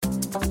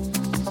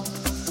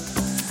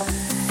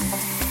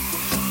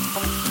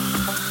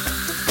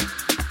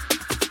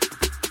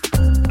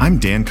I'm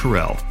Dan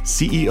Carell,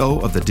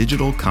 CEO of the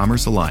Digital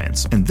Commerce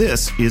Alliance, and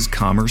this is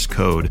Commerce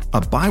Code,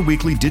 a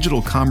bi-weekly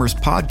digital commerce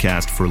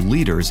podcast for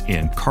leaders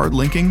in card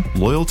linking,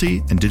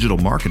 loyalty and digital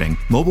marketing,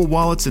 mobile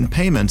wallets and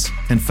payments,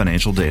 and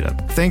financial data.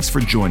 Thanks for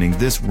joining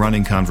this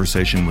running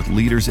conversation with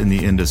leaders in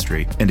the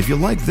industry. And if you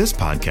like this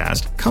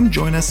podcast, come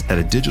join us at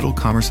a Digital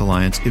Commerce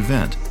Alliance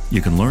event.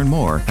 You can learn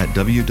more at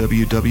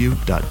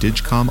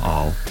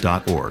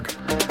www.digcomall.org.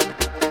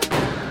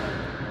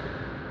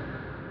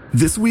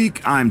 This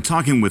week, I'm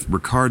talking with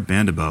Ricard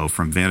Bandebo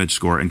from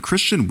VantageScore and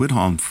Christian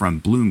Widholm from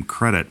Bloom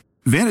Credit.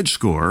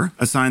 VantageScore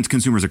assigns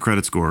consumers a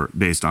credit score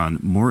based on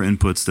more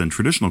inputs than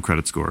traditional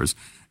credit scores,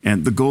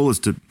 and the goal is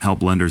to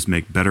help lenders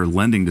make better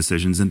lending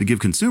decisions and to give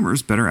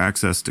consumers better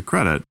access to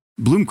credit.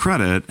 Bloom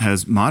Credit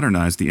has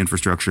modernized the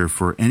infrastructure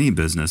for any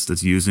business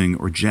that's using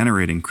or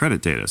generating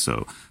credit data,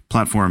 so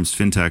platforms,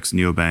 fintechs,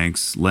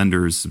 neobanks,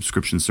 lenders,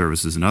 subscription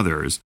services, and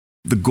others.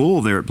 The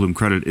goal there at Bloom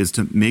Credit is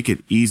to make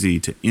it easy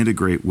to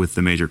integrate with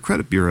the major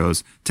credit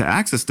bureaus to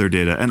access their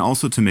data and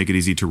also to make it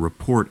easy to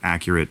report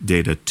accurate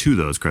data to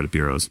those credit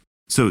bureaus.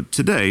 So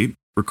today,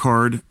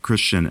 Ricard,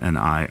 Christian, and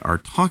I are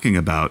talking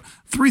about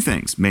three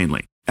things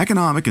mainly.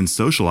 Economic and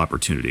social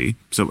opportunity.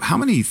 So how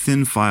many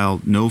thin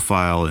file, no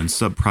file, and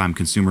subprime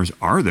consumers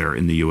are there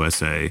in the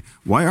USA?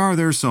 Why are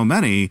there so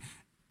many?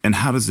 And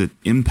how does it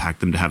impact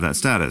them to have that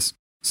status?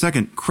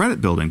 Second,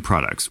 credit building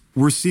products.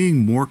 We're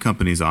seeing more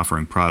companies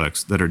offering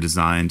products that are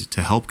designed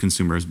to help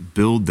consumers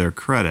build their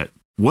credit.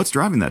 What's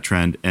driving that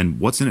trend and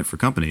what's in it for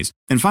companies?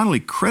 And finally,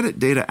 credit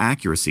data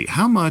accuracy.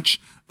 How much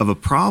of a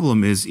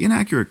problem is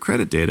inaccurate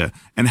credit data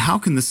and how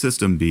can the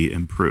system be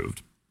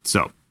improved?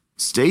 So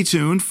stay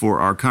tuned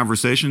for our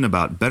conversation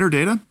about better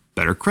data,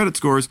 better credit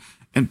scores,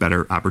 and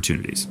better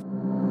opportunities.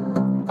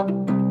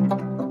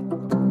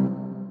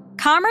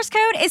 Commerce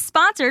Code is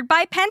sponsored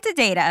by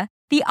Pentadata,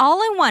 the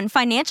all-in-one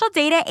financial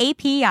data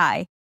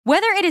API.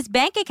 Whether it is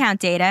bank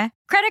account data,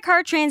 credit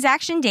card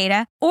transaction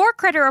data, or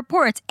credit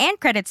reports and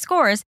credit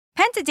scores,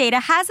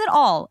 Pentadata has it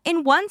all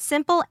in one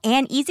simple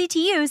and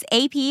easy-to-use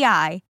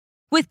API.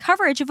 With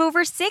coverage of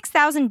over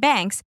 6,000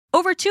 banks,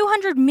 over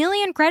 200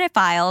 million credit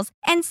files,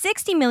 and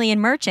 60 million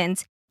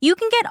merchants, you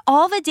can get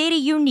all the data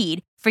you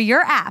need for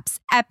your apps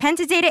at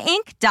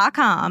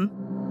pentadatainc.com.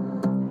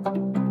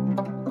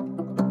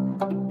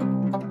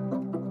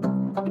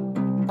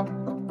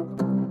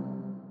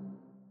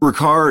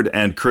 Ricard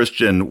and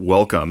Christian,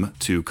 welcome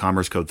to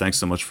Commerce Code. Thanks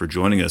so much for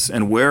joining us.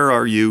 And where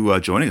are you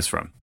joining us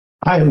from?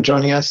 I am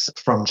joining us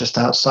from just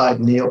outside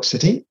New York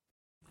City.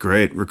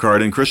 Great.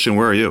 Ricard and Christian,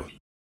 where are you?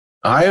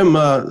 I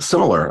am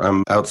similar.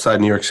 I'm outside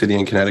New York City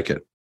in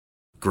Connecticut.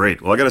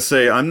 Great. Well, I got to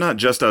say, I'm not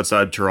just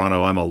outside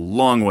Toronto. I'm a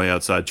long way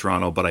outside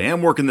Toronto, but I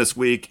am working this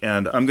week,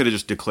 and I'm going to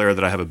just declare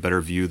that I have a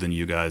better view than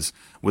you guys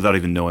without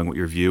even knowing what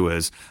your view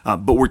is.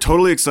 But we're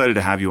totally excited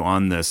to have you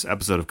on this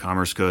episode of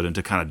Commerce Code and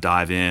to kind of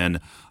dive in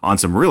on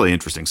some really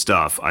interesting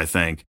stuff, I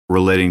think,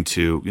 relating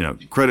to,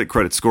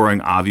 credit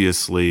scoring,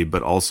 obviously,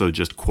 but also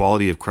just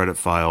quality of credit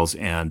files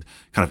and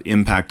kind of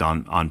impact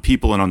on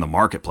people and on the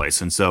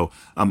marketplace. And so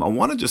I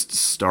want to just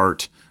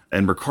start.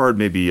 And Ricard,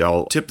 maybe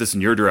I'll tip this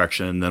in your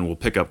direction, and then we'll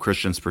pick up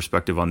Christian's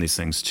perspective on these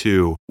things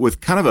too,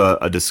 with kind of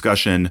a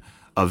discussion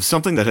of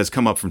something that has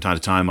come up from time to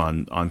time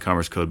on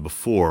Commerce Code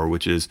before,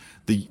 which is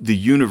the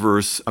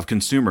universe of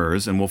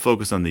consumers, and we'll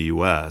focus on the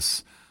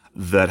US,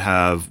 that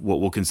have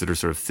what we'll consider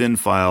sort of thin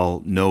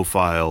file, no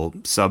file,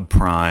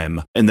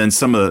 subprime, and then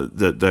some of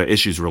the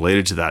issues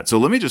related to that. So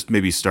let me just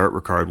maybe start,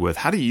 Ricard, with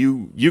how do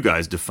you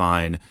guys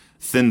define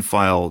thin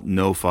file,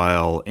 no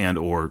file, and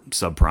or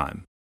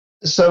subprime?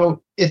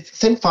 So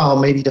thin file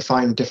may be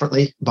defined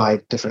differently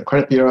by different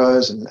credit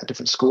bureaus and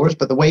different scores,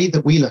 but the way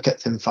that we look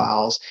at thin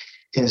files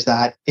is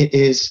that it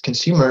is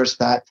consumers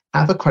that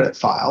have a credit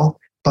file,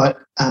 but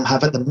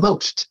have at the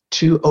most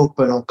 2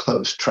 open or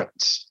closed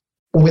trades.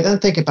 When we then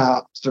think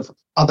about sort of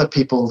other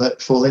people that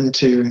fall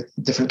into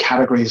different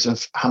categories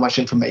of how much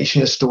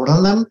information is stored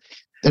on them,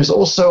 there's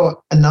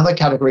also another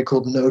category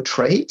called no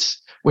trades,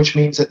 which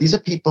means that these are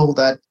people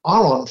that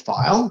are on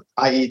file,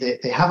 i.e. they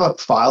have a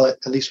file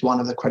at least one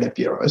of the credit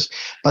bureaus,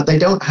 but they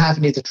don't have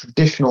any of the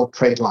traditional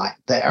trade line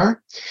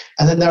there.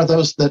 And then there are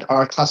those that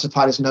are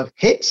classified as no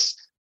hits,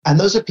 and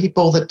those are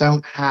people that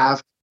don't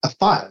have a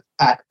file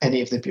at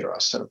any of the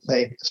bureaus. So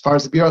they, as far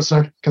as the bureaus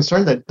are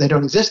concerned, they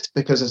don't exist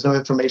because there's no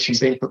information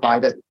being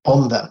provided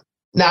on them.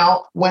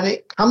 Now, when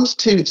it comes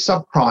to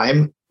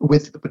subprime,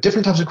 with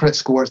different types of credit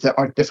scores, there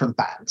are different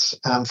bands.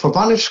 For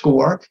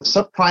VantageScore,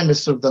 subprime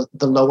is sort of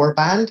the lower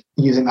band,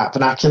 using that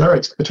vernacular.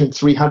 It's between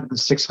 300 and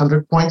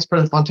 600 points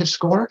per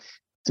VantageScore.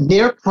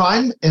 Near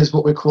prime is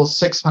what we call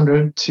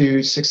 600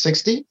 to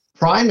 660.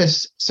 Prime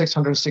is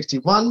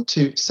 661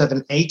 to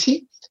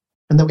 780.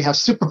 And then we have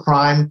super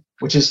prime,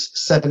 which is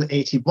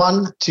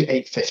 781 to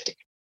 850.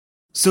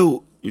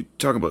 So you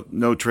talk about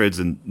no trades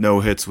and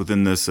no hits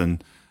within this.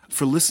 And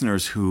for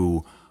listeners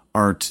who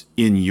aren't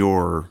in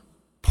your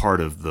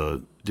part of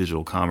the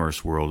digital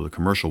commerce world, or the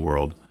commercial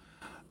world,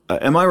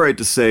 am I right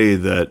to say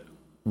that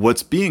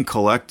what's being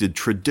collected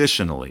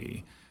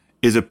traditionally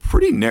is a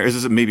pretty narrow,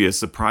 is maybe a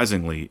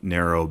surprisingly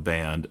narrow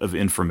band of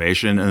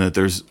information, and that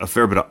there's a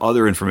fair bit of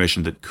other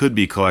information that could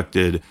be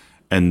collected,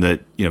 and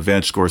that,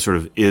 VantageScore sort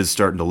of is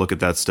starting to look at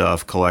that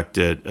stuff, collect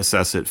it,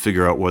 assess it,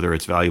 figure out whether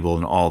it's valuable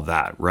and all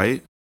that,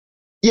 right?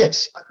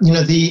 Yes.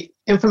 The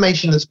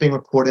information that's being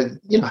reported,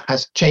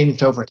 has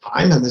changed over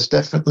time, and there's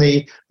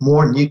definitely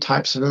more new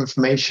types of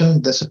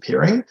information that's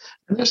appearing.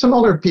 And there's some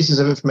older pieces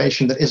of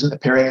information that isn't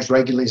appearing as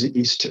regularly as it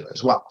used to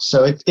as well.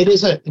 So it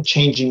is a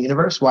changing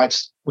universe,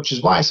 which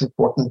is why it's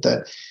important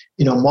that,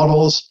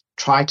 models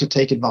try to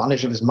take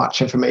advantage of as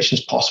much information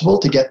as possible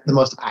to get the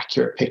most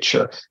accurate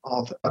picture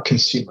of a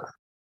consumer.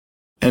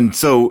 And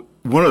so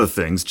one of the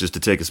things, just to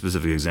take a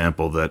specific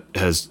example, that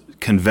has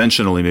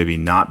conventionally maybe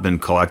not been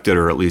collected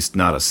or at least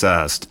not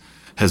assessed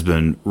has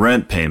been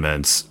rent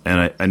payments.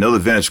 And I know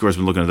that VantageScore has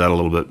been looking at that a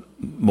little bit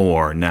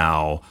more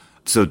now.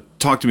 So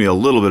talk to me a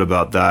little bit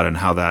about that and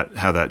how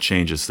that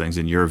changes things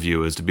in your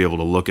view, is to be able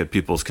to look at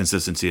people's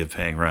consistency of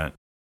paying rent.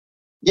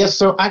 Yes,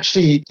 so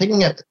actually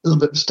taking a little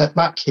bit of a step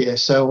back here.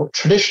 So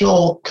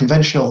traditional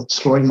conventional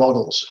scoring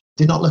models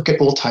did not look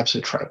at all types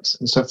of trades.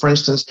 And so for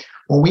instance,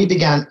 when we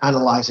began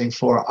analyzing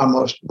for our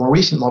more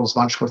recent models,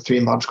 VantageScore 3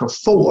 and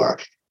VantageScore 4,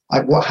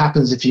 like what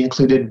happens if you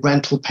included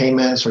rental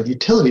payments or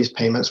utilities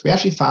payments, we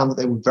actually found that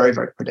they were very,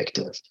 very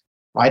predictive,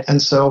 right?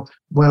 And so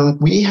when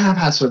we have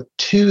had sort of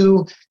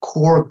two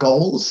core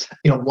goals,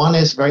 one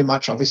is very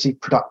much obviously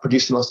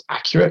produce the most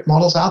accurate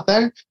models out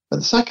there, but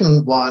the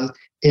second one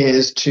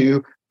is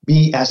to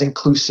be as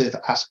inclusive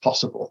as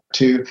possible,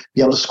 to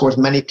be able to score as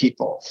many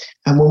people.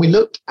 And when we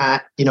looked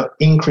at,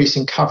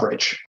 increasing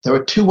coverage, there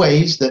were two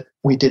ways that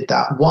we did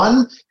that.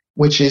 One,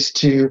 which is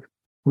to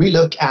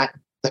relook at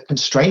the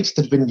constraints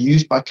that have been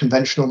used by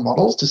conventional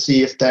models to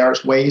see if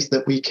there's ways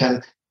that we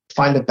can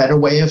find a better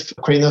way of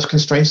creating those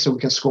constraints so we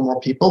can score more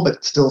people,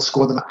 but still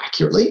score them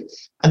accurately.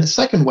 And the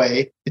second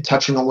way,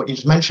 touching on what you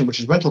just mentioned, which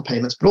is rental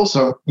payments, but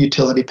also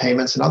utility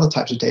payments and other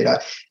types of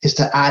data, is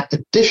to add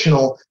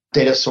additional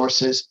data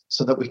sources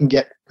so that we can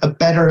get a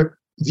better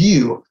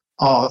view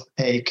of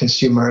a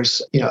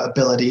consumer's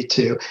ability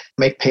to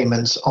make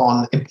payments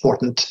on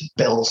important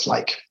bills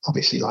like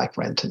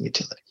rent and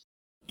utility.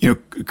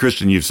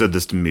 Christian, you've said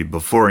this to me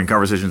before in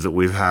conversations that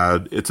we've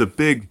had. It's a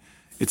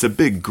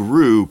big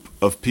group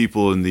of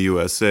people in the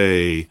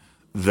USA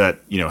that,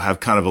 have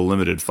kind of a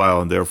limited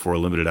file and therefore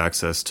limited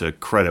access to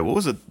credit. What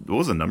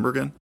was the number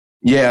again?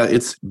 Yeah,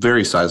 it's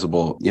very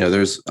sizable.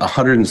 There's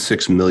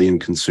 106 million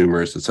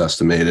consumers, it's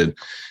estimated,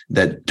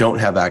 that don't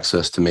have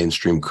access to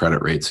mainstream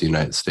credit rates in the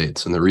United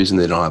States. And the reason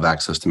they don't have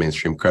access to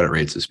mainstream credit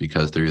rates is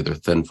because they're either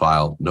thin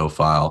file, no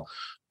file,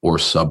 or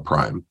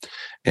subprime.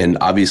 And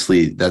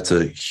obviously, that's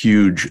a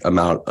huge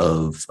amount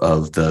of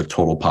the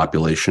total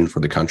population for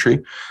the country.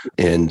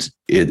 And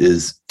it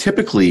is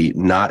typically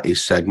not a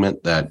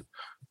segment that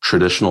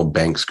traditional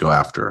banks go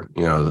after.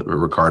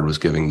 Ricard was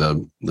giving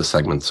the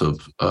segments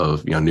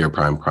of near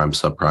prime, prime,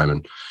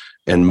 subprime,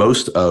 and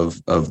most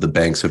of the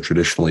banks have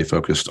traditionally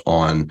focused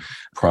on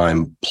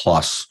prime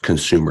plus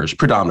consumers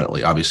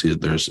predominantly. Obviously,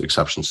 there's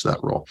exceptions to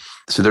that rule.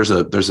 So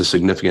there's a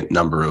significant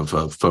number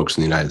of folks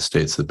in the United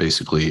States that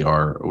basically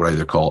are what I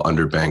either call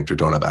underbanked or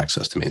don't have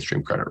access to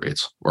mainstream credit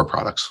rates or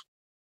products.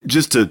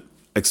 Just to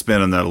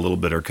expand on that a little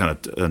bit, or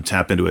kind of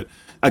tap into it,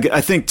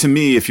 I think to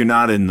me, if you're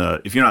not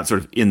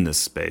sort of in this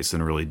space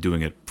and really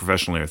doing it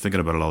professionally or thinking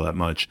about it all that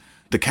much,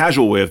 the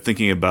casual way of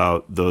thinking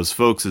about those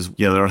folks is,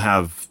 they don't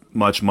have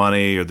much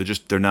money, or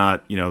they're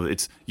not,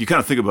 it's, you kind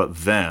of think about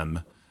them.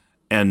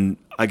 And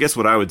I guess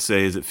what I would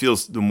say is, it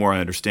feels, the more I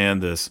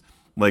understand this,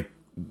 like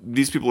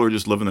these people are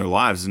just living their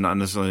lives, and not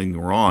necessarily anything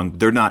wrong.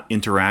 They're not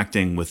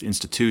interacting with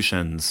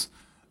institutions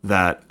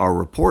that are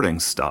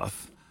reporting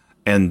stuff.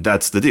 And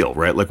that's the deal,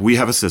 right? Like, we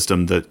have a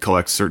system that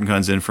collects certain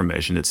kinds of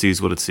information. It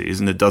sees what it sees,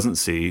 and it doesn't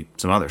see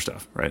some other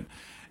stuff, right?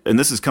 And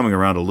this is coming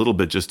around a little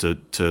bit just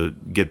to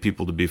get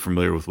people to be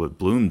familiar with what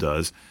Bloom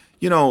does.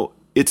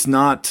 It's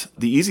not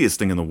the easiest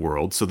thing in the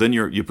world. So then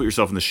you put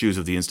yourself in the shoes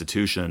of the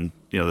institution,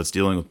 that's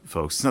dealing with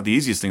folks. It's not the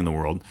easiest thing in the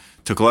world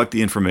to collect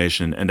the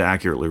information and to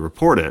accurately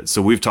report it.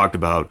 So we've talked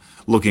about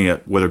looking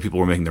at whether people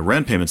were making the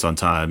rent payments on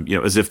time,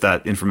 as if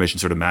that information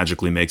sort of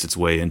magically makes its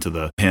way into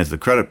the hands of the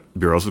credit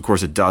bureaus. Of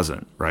course, it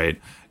doesn't, right?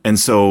 And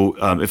so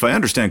if I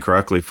understand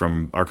correctly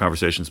from our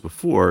conversations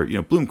before,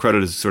 Bloom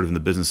Credit is sort of in the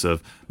business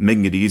of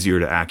making it easier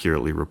to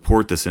accurately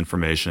report this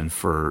information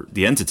for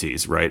the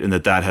entities, right? And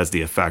that has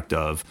the effect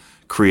of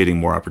creating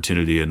more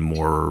opportunity and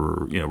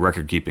more,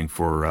 record keeping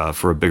for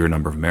a bigger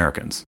number of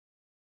Americans.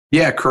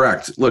 Yeah,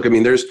 correct. Look, I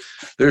mean, there's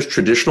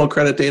traditional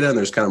credit data and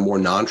there's kind of more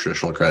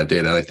non-traditional credit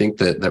data. And I think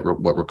that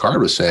what Ricard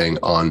was saying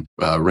on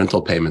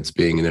rental payments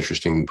being an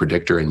interesting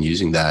predictor and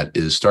using that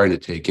is starting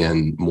to take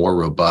in more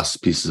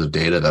robust pieces of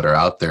data that are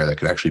out there that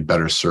can actually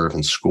better serve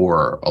and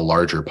score a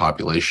larger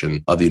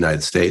population of the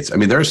United States. I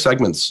mean, there are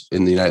segments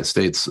in the United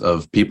States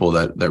of people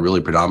that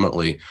really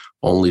predominantly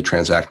only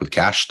transact with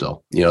cash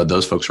still.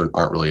 Those folks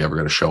aren't really ever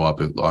going to show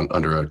up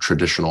under a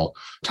traditional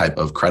type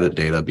of credit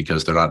data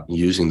because they're not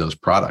using those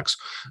products.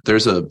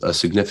 There's a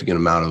significant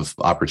amount of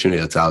opportunity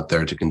that's out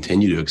there to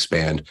continue to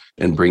expand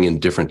and bring in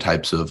different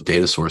types of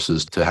data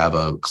sources to have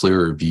a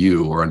clearer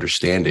view or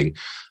understanding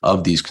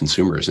of these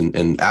consumers.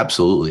 And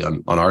absolutely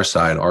on our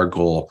side, our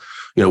goal,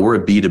 we're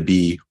a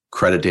B2B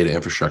credit data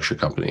infrastructure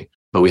company,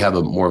 but we have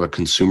more of a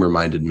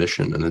consumer-minded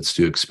mission, and it's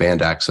to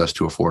expand access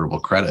to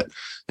affordable credit.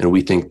 And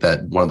we think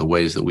that one of the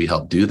ways that we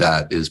help do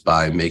that is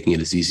by making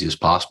it as easy as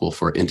possible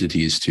for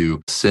entities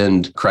to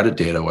send credit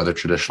data, whether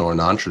traditional or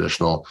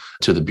non-traditional,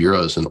 to the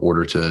bureaus in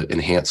order to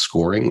enhance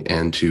scoring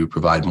and to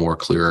provide more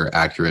clear,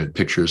 accurate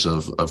pictures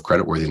of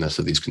creditworthiness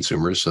of these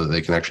consumers so that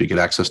they can actually get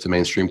access to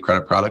mainstream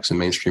credit products and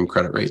mainstream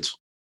credit rates.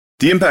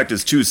 The impact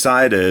is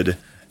two-sided.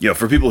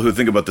 For people who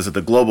think about this at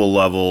the global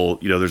level,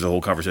 there's a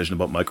whole conversation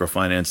about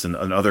microfinance and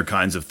other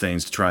kinds of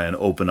things to try and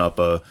open up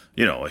a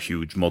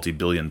huge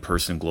multi-billion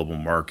person global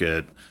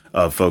market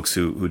of folks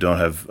who don't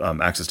have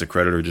access to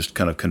credit or just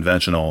kind of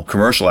conventional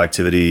commercial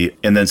activity.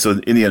 And then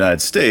so in the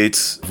United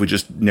States, if we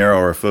just narrow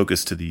our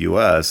focus to the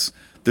US,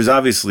 there's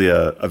obviously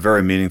a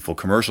very meaningful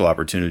commercial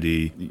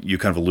opportunity. You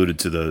kind of alluded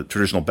to the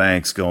traditional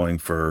banks going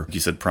for, you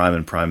said, Prime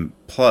and Prime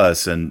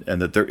Plus, and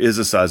that there is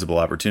a sizable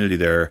opportunity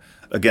there.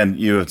 Again,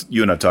 you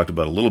and I've talked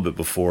about it a little bit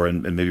before,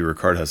 and maybe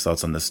Ricard has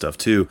thoughts on this stuff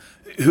too.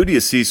 Who do you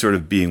see sort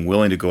of being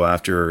willing to go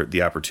after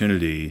the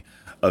opportunity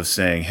of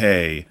saying,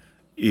 hey,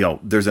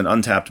 there's an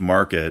untapped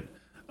market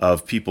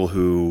of people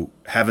who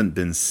haven't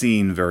been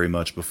seen very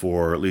much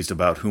before, or at least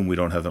about whom we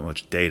don't have that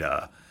much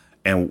data.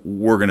 And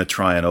we're going to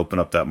try and open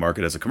up that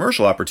market as a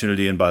commercial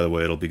opportunity. And by the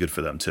way, it'll be good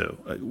for them too.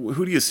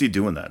 Who do you see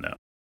doing that now?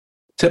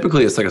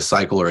 Typically, it's like a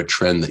cycle or a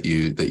trend that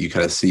you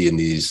kind of see in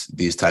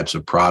these types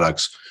of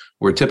products,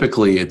 where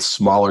typically it's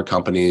smaller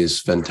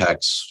companies,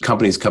 fintechs,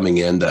 companies coming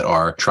in that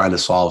are trying to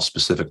solve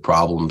specific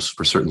problems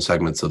for certain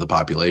segments of the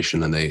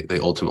population. And they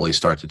ultimately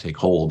start to take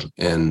hold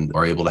and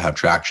are able to have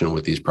traction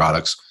with these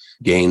products,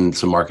 gain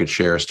some market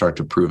share, start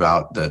to prove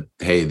out that,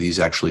 hey, these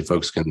actually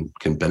folks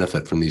can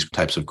benefit from these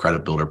types of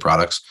credit builder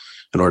products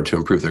in order to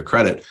improve their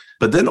credit.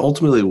 But then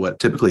ultimately what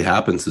typically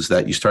happens is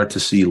that you start to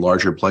see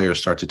larger players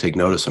start to take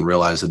notice and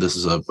realize that this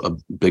is a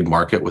big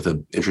market with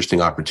an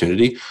interesting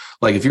opportunity.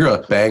 Like if you're a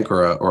bank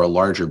or a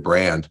larger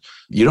brand,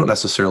 you don't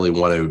necessarily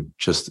want to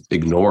just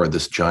ignore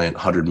this giant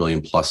 100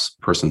 million plus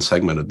person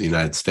segment of the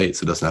United States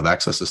that doesn't have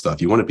access to stuff.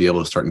 You want to be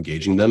able to start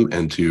engaging them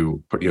and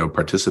to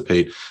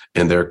participate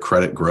in their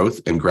credit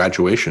growth and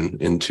graduation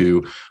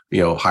into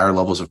higher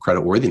levels of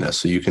credit worthiness.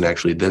 So you can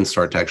actually then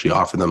start to actually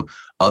offer them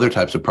other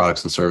types of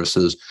products and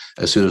services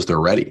as soon as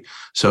they're ready.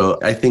 So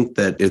I think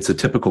that it's a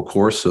typical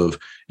course of,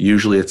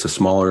 usually it's a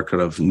smaller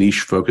kind of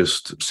niche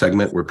focused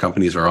segment where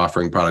companies are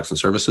offering products and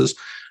services.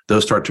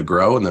 Those start to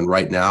grow. And then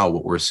right now,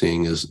 what we're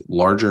seeing is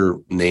larger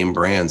name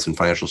brands in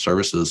financial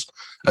services,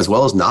 as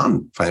well as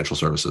non-financial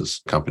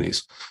services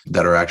companies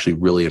that are actually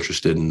really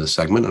interested in this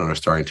segment and are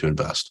starting to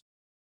invest.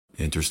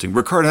 Interesting.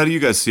 Ricard, how do you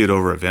guys see it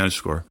over at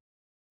VantageScore?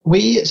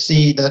 We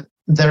see that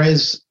there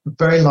is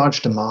very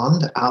large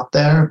demand out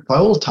there by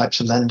all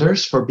types of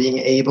lenders for being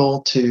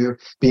able to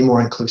be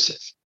more inclusive.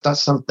 That's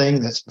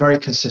something that's very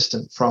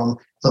consistent from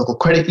local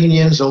credit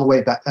unions all the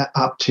way back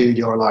up to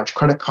your large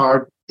credit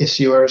card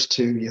issuers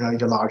to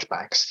your large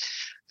banks.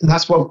 And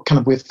that's what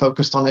kind of we've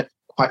focused on it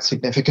quite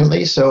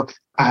significantly. So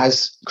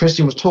as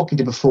Christian was talking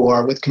to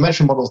before, with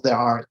conventional models, there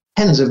are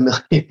tens of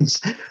millions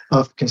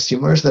of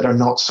consumers that are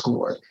not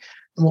scored.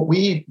 And what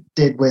we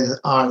did with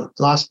our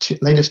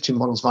latest two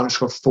models,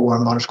 VantageScore 4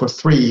 and VantageScore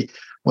 3,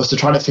 was to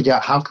try to figure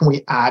out how can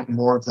we add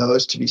more of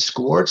those to be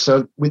scored.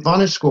 So with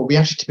VantageScore, we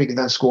actually typically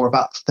then score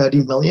about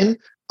 30 million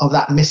of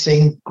that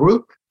missing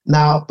group.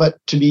 Now, but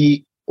to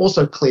be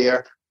also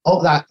clear,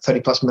 of that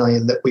 30 plus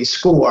million that we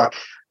score,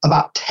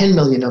 about 10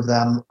 million of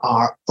them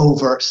are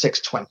over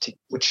 620,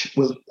 which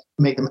will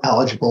make them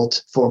eligible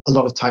for a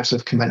lot of types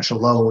of conventional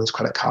loans,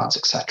 credit cards,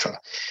 etc.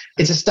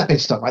 It's a stepping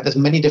stone, right? There's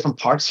many different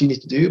parts you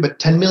need to do, but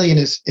 10 million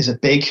is a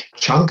big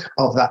chunk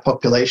of that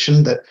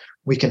population that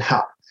we can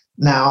help.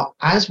 Now,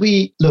 as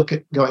we look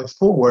at going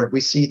forward,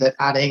 we see that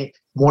adding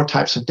more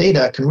types of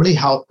data can really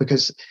help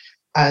because,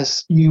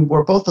 as you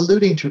were both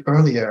alluding to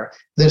earlier,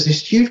 there's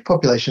this huge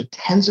population,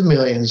 tens of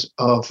millions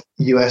of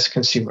US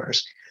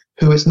consumers,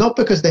 who it's not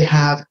because they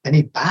have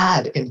any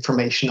bad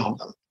information on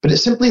them, but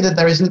it's simply that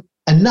there isn't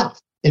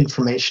enough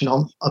information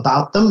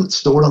about them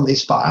stored on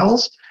these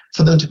files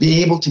for them to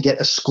be able to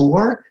get a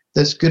score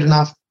that's good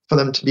enough for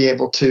them to be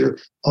able to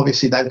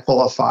obviously then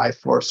qualify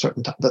for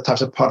the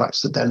types of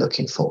products that they're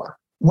looking for.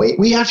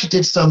 We actually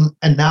did some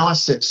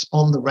analysis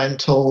on the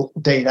rental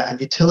data and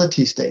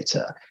utilities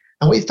data,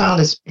 and we found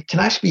it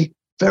can actually be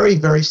very,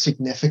 very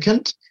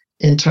significant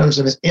in terms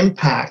of its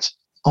impact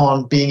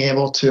on being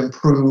able to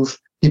improve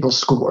people's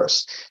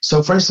scores.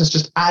 So for instance,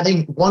 just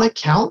adding one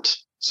account,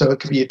 so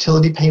it could be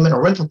utility payment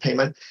or rental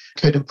payment,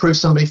 could improve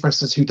somebody, for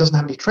instance, who doesn't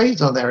have any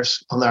trades on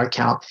their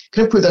account,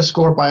 could improve their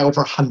score by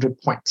over 100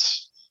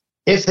 points.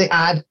 If they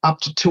add up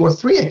to 2 or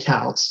 3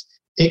 accounts,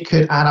 it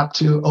could add up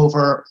to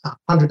over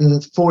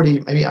 140,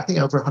 maybe I think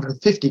over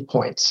 150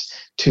 points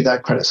to their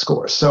credit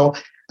score. So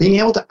being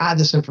able to add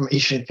this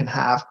information can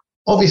have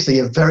obviously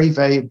a very,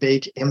 very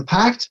big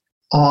impact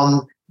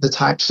on the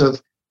types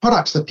of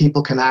products that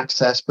people can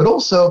access, but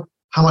also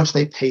how much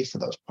they pay for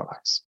those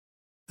products.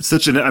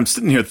 I'm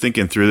sitting here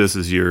thinking through this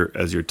as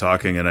you're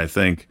talking, and I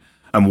think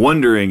I'm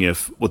wondering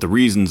what the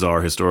reasons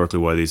are historically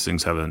why these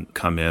things haven't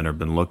come in or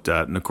been looked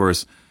at. And of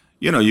course,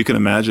 you can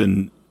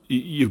imagine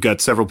you've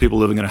got several people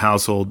living in a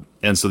household,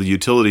 and so the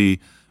utility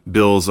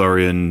bills are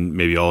in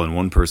maybe all in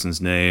one person's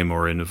name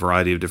or in a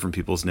variety of different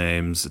people's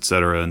names, et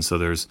cetera. And so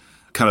there's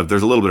a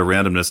little bit of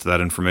randomness to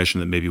that information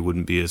that maybe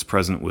wouldn't be as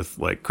present with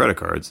like credit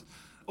cards.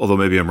 Although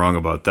maybe I'm wrong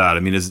about that. I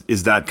mean,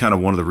 is that kind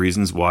of one of the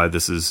reasons why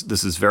this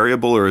is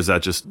variable, or is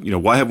that just,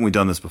 why haven't we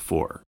done this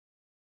before?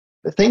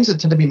 The things that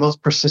tend to be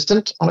most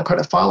persistent on a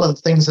credit file are the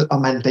things that are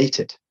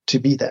mandated to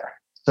be there,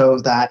 so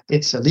that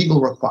it's a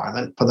legal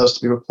requirement for those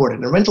to be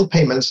reported. And rental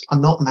payments are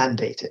not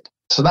mandated.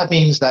 So that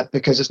means that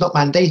because it's not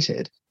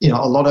mandated, a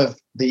lot of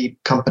the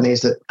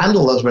companies that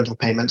handle those rental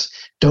payments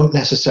don't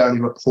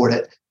necessarily report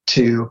it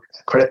to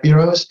credit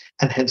bureaus,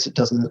 and hence it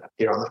doesn't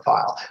appear on the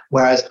file.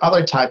 Whereas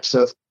other types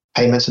of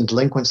payments and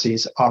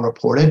delinquencies are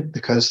reported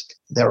because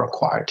they're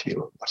required to be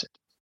reported.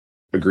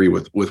 Agree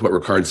with what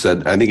Ricard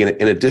said. I think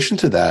in addition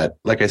to that,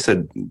 like I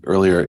said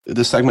earlier,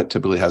 this segment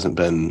typically hasn't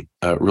been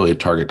really a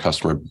target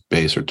customer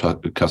base or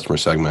customer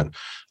segment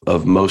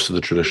of most of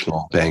the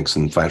traditional banks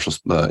and financial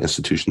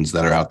institutions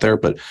that are out there.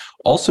 But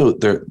also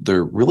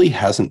there really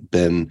hasn't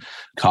been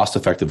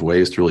cost-effective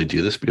ways to really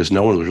do this because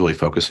no one was really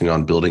focusing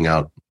on building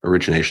out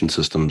origination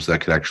systems that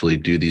could actually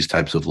do these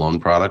types of loan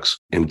products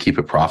and keep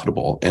it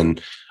profitable.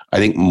 And I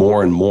think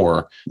more and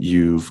more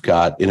you've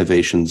got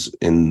innovations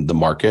in the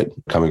market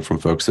coming from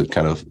folks that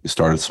kind of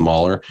started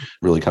smaller,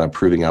 really kind of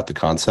proving out the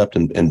concept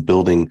and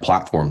building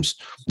platforms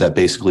that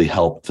basically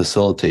help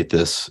facilitate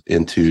this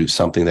into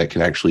something that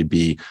can actually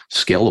be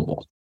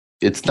scalable.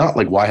 It's not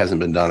like why hasn't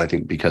been done, I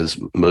think,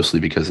 mostly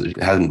because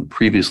it hasn't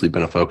previously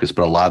been a focus,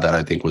 but a lot of that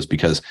I think was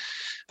because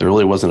there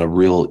really wasn't a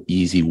real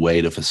easy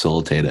way to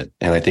facilitate it.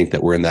 And I think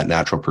that we're in that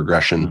natural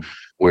progression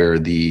where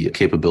the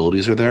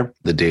capabilities are there,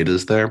 the data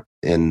is there,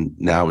 and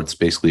now it's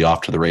basically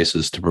off to the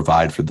races to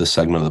provide for this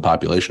segment of the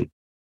population.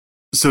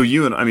 So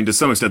to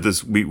some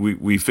extent,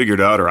 we figured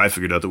out, or I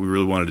figured out that we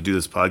really wanted to do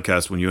this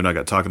podcast when you and I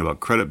got talking about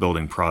credit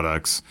building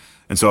products.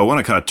 And so I want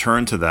to kind of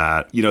turn to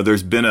that.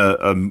 There's been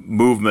a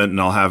movement, and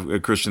I'll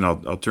have Christian,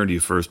 I'll turn to you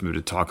first maybe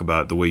to talk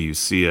about the way you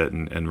see it,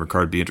 and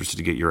Ricard, be interested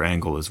to get your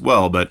angle as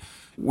well. But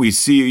we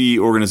see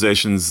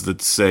organizations that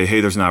say,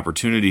 hey, there's an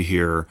opportunity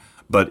here.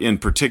 But in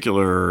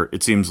particular,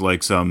 it seems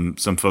like some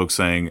folks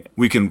saying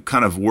we can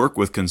kind of work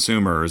with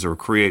consumers or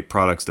create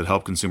products that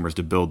help consumers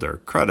to build their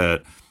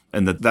credit,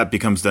 and that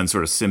becomes then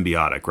sort of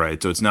symbiotic,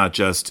 right? So it's not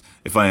just,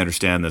 if I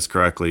understand this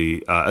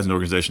correctly, as an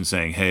organization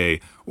saying,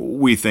 hey,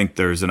 we think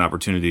there's an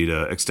opportunity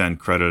to extend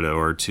credit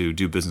or to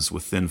do business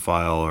with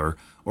ThinFile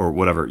or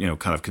whatever,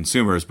 kind of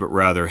consumers, but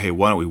rather, hey,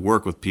 why don't we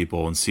work with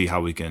people and see how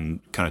we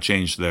can kind of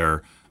change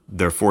their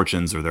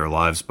fortunes or their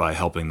lives by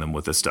helping them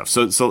with this stuff.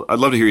 So I'd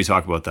love to hear you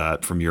talk about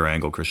that from your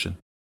angle, Christian.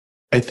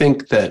 I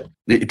think that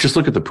just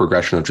look at the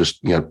progression of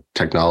just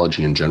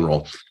technology in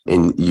general,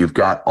 and you've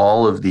got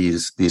all of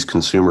these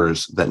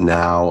consumers that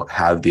now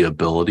have the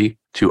ability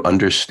to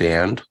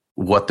understand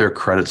what their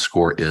credit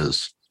score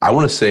is. I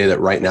want to say that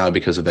right now,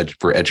 because of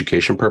for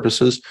education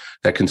purposes,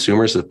 that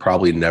consumers have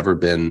probably never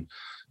been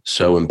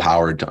so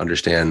empowered to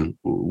understand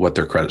what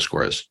their credit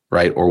score is,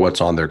 right? Or what's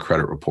on their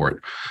credit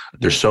report.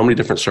 There's so many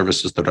different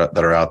services that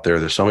are out there.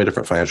 There's so many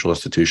different financial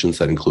institutions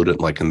that include it,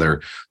 like in their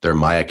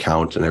My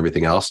Account and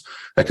everything else,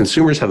 that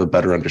consumers have a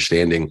better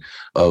understanding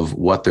of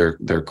what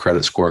their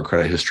credit score and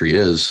credit history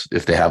is,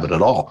 if they have it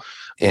at all.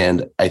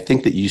 And I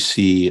think that you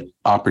see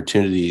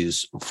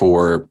opportunities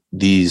for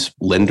these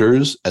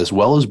lenders as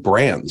well as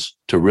brands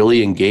to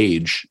really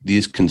engage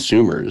these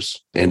consumers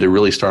and to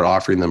really start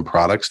offering them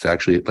products to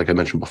actually, like I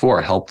mentioned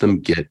before, help them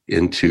get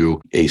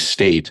into a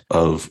state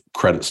of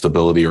credit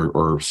stability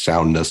or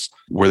soundness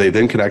where they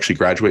then can actually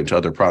graduate into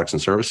other products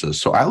and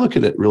services. So I look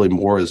at it really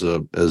more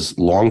as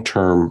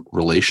long-term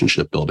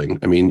relationship building.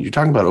 I mean, you're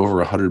talking about over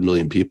 100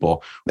 million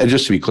people. And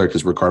just to be clear,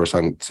 because Ricard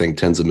was saying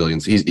tens of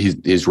millions,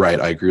 he's right.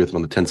 I agree with him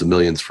on the tens of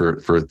millions for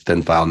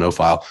ThinFile,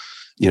 NoFile.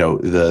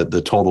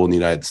 The total in the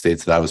United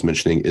States that I was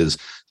mentioning is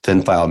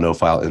ThinFile,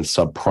 NoFile, and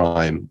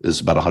subprime is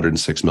about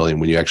 106 million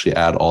when you actually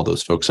add all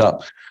those folks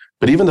up.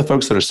 But even the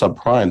folks that are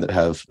subprime that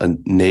have a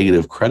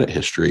negative credit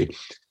history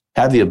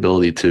have the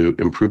ability to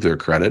improve their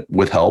credit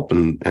with help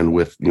and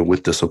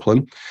with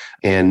discipline.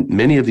 And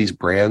many of these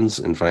brands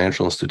and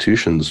financial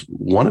institutions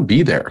want to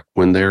be there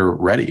when they're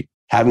ready.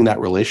 Having that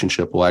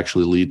relationship will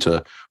actually lead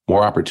to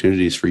more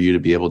opportunities for you to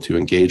be able to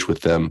engage with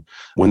them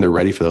when they're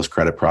ready for those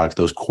credit products,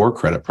 those core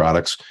credit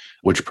products,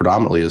 which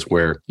predominantly is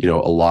where, a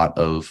lot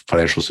of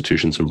financial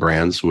institutions and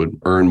brands would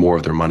earn more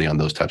of their money on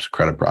those types of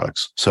credit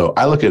products. So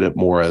I look at it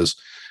more as,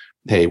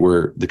 hey,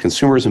 the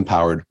consumer is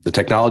empowered. The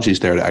technology is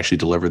there to actually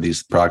deliver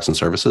these products and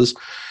services.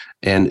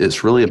 And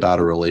it's really about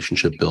a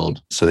relationship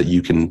build so that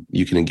you can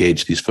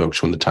engage these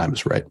folks when the time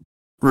is right.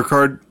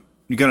 Ricard,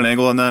 you got an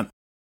angle on that?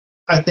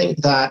 I think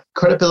that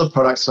credit builder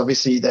products,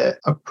 obviously, they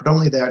are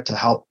predominantly there to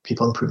help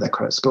people improve their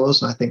credit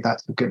scores. And I think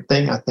that's a good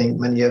thing. I think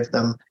many of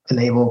them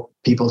enable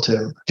people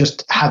to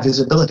just have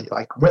visibility.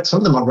 Like some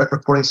of them are rent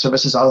reporting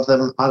services,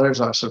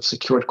 others are sort of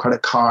secured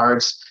credit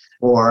cards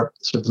or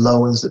sort of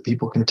loans that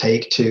people can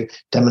take to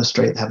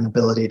demonstrate they have an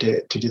ability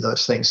to do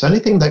those things. So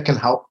anything that can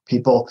help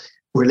people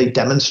really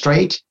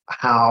demonstrate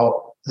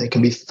how they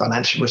can be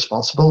financially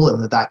responsible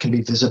and that can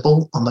be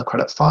visible on the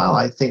credit file,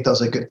 I think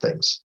those are good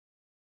things.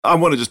 I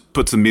want to just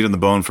put some meat on the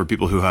bone for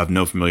people who have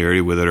no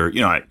familiarity with it, or,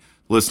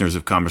 listeners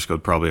of Commerce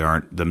Code probably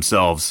aren't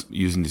themselves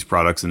using these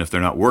products. And if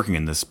they're not working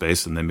in this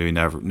space, then they maybe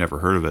never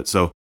heard of it.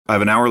 So I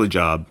have an hourly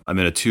job. I'm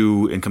in a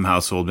 2-income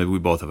household. Maybe we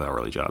both have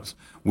hourly jobs.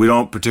 We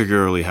don't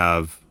particularly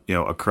have,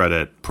 a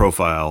credit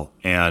profile.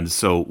 And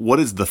so what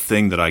is the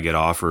thing that I get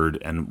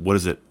offered and what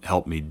does it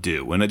help me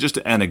do? And just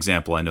an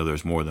example, I know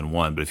there's more than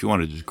one, but if you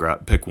want to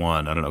just pick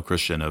one, I don't know,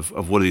 Christian, of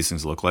what do these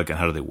things look like and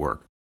how do they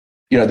work?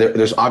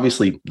 There's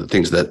obviously the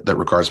things that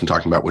Ricard's been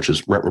talking about, which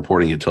is rent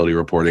reporting, utility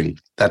reporting.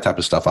 That type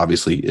of stuff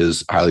obviously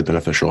is highly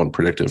beneficial and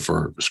predictive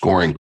for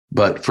scoring.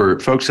 But for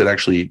folks that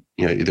actually,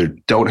 either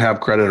don't have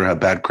credit or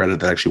have bad credit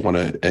that actually want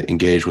to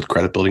engage with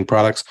credit building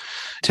products,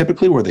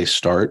 typically where they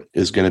start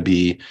is going to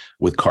be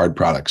with card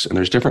products. And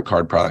there's different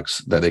card products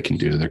that they can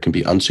do. There can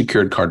be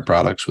unsecured card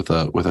products with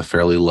a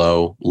fairly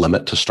low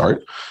limit to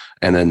start.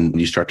 And then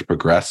you start to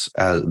progress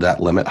that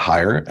limit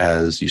higher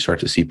as you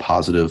start to see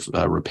positive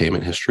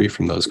repayment history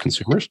from those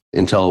consumers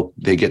until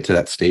they get to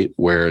that state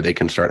where they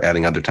can start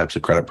adding other types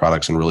of credit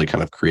products and really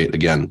kind of create,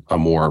 again, a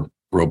more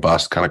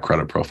robust kind of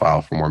credit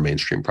profile for more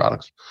mainstream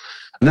products.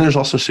 And then there's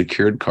also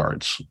secured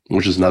cards,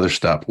 which is another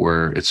step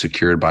where it's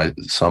secured by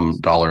some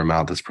dollar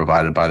amount that's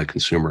provided by the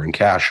consumer in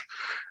cash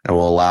and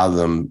will allow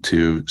them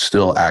to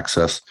still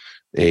access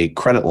a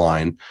credit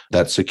line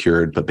that's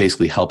secured, but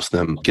basically helps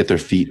them get their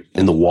feet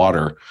in the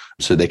water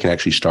so they can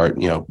actually start,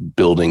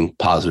 building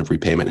positive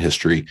repayment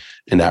history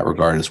in that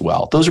regard as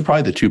well. Those are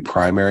probably the two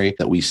primary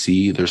that we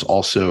see. There's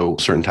also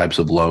certain types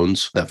of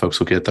loans that folks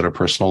will get that are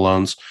personal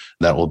loans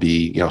that will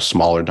be,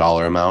 smaller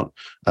dollar amount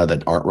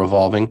that aren't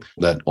revolving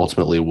that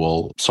ultimately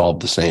will solve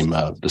the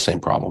same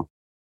problem.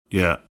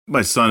 Yeah.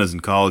 My son is in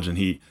college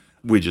and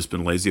we'd just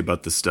been lazy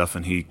about this stuff.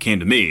 And he came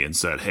to me and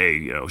said,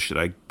 hey, should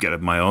I get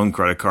my own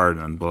credit card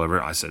and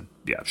whatever? I said,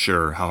 yeah,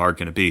 sure. How hard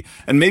can it be?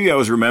 And maybe I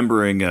was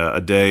remembering a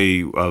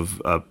day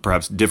of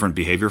perhaps different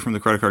behavior from the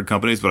credit card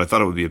companies, but I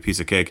thought it would be a piece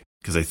of cake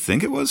because I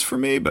think it was for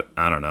me, but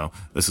I don't know.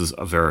 This is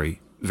a very,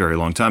 very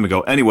long time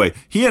ago. Anyway,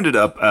 he ended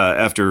up,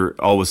 after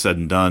all was said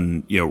and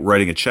done,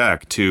 writing a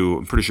check to,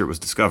 I'm pretty sure it was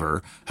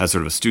Discover, has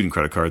sort of a student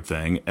credit card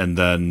thing. And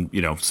then,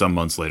 some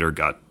months later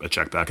got a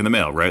check back in the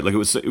mail, right? Like it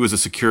was a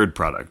secured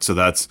product. So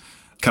that's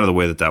kind of the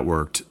way that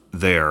worked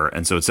there.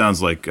 And so it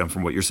sounds like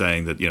from what you're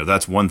saying that,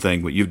 that's one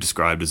thing what you've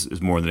described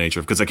is more in the nature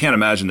of, because I can't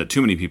imagine that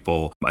too many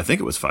people, I think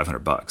it was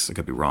 $500, I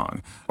could be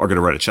wrong, are going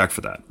to write a check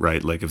for that,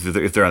 right? Like if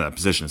they're in that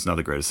position, it's not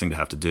the greatest thing to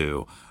have to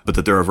do, but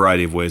that there are a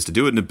variety of ways to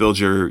do it and it builds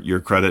your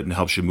credit and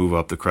helps you move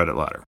up the credit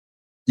ladder.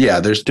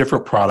 Yeah, there's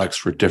different products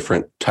for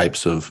different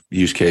types of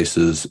use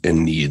cases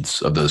and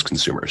needs of those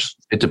consumers.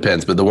 It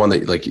depends, but the one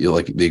that like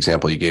the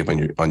example you gave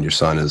on your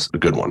son is a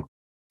good one.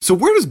 So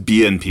where does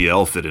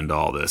BNPL fit into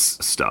all this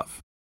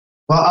stuff?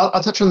 Well,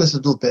 I'll touch on this a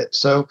little bit.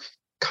 So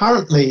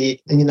currently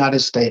in the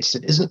United States,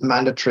 it isn't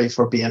mandatory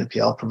for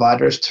BNPL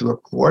providers to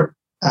report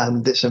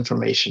this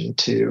information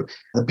to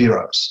the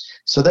bureaus.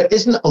 So there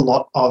isn't a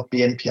lot of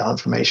BNPL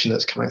information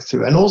that's coming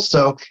through. And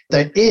also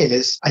there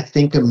is, I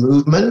think, a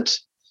movement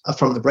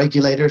from the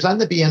regulators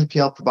and the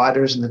BNPL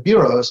providers and the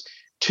bureaus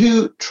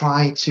to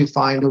try to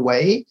find a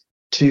way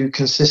to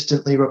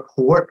consistently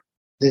report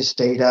this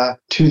data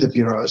to the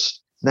bureaus.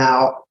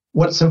 Now,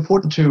 what's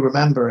important to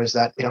remember is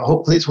that,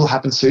 hopefully this will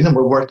happen soon, and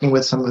we're working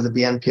with some of the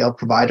BNPL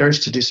providers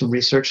to do some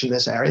research in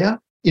this area.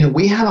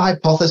 We have a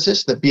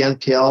hypothesis that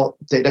BNPL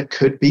data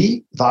could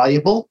be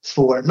valuable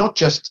for not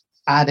just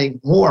adding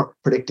more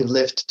predictive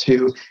lift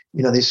to,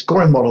 these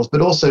scoring models,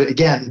 but also,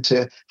 again,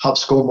 to help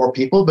score more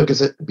people,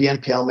 because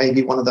BNPL may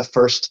be one of the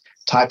first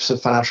types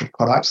of financial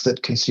products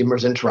that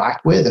consumers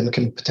interact with and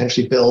can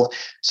potentially build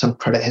some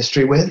credit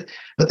history with.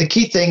 But the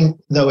key thing,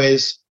 though,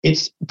 is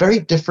it's very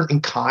different in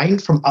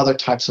kind from other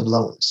types of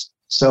loans.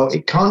 So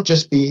it can't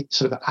just be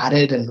sort of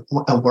added and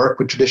work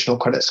with traditional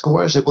credit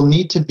scores. It will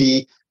need to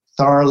be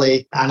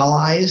thoroughly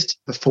analyzed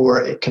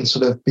before it can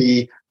sort of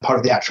be part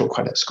of the actual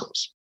credit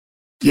scores.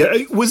 Yeah.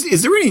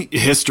 Is there any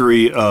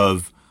history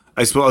of,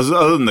 I suppose,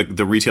 other than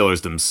the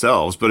retailers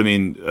themselves, but I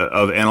mean,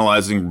 of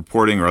analyzing,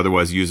 reporting, or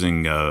otherwise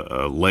using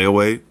a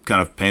layaway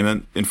kind of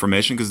payment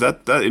information? Because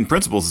that in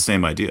principle is the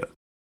same idea.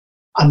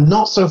 I'm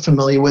not so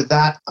familiar with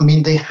that. I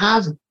mean, they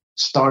have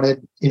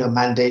started,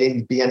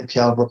 mandating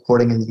BNPL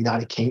reporting in the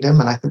United Kingdom,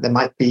 and I think there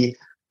might be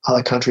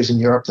other countries in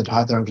Europe that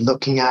are either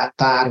looking at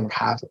that or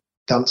have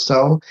done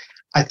so.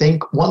 I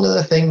think one of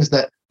the things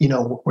that,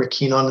 we're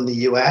keen on in the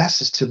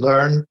US is to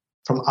learn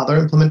from other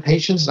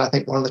implementations. And I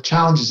think one of the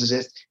challenges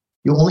is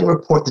you only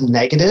report the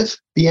negative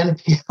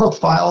BNPL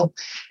file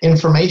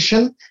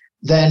information,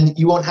 then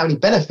you won't have any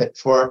benefit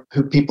for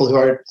people who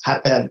are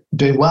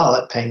doing well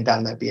at paying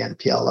down their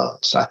BNPL loans.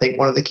 So I think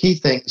one of the key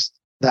things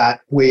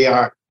that we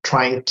are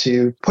trying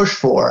to push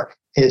for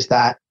is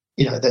that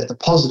the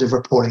positive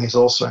reporting is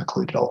also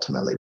included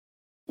ultimately.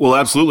 Well,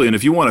 absolutely. And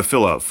if you want to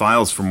fill out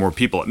files for more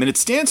people, I mean, it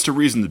stands to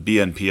reason that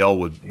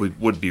BNPL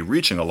would be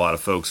reaching a lot of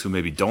folks who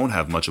maybe don't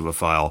have much of a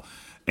file,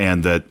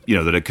 and that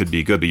that it could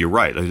be good. But you're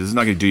right; it's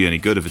not going to do you any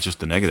good if it's just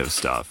the negative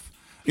stuff.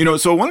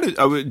 So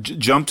I would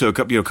jump to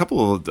a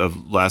couple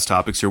of last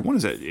topics here. One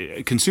is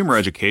consumer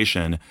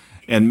education,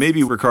 and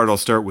maybe Ricard, I'll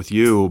start with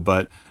you.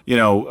 But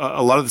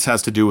a lot of this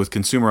has to do with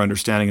consumer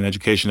understanding and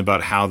education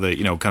about how they,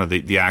 kind of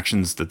the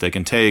actions that they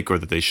can take or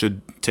that they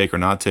should take or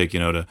not take,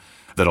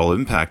 that'll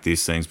impact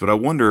these things. But I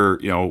wonder,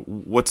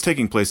 what's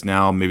taking place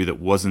now, maybe that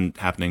wasn't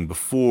happening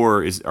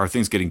before. Are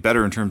things getting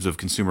better in terms of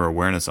consumer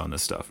awareness on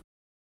this stuff?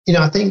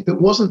 I think it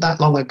wasn't that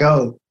long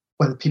ago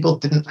when people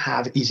didn't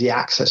have easy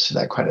access to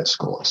their credit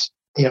scores.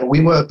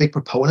 We were a big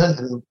proponent,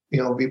 and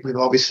we've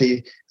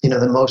obviously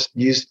the most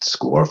used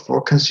score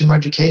for consumer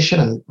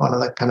education and one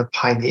of the kind of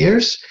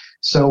pioneers.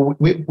 So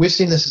we've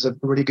seen this as a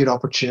really good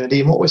opportunity.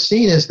 And what we're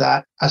seeing is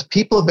that as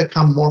people have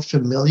become more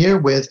familiar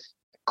with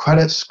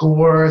credit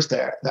scores,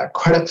 their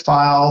credit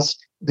files,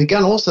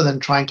 begin also then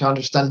trying to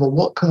understand, well,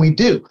 what can we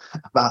do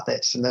about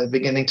this? And they're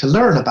beginning to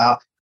learn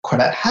about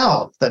credit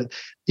health and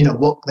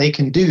what they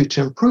can do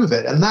to improve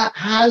it. And that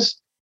has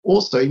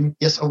also,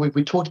 yes,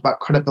 we talked about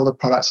credit builder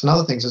products and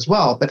other things as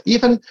well. But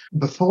even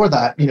before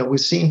that, we've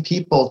seen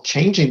people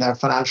changing their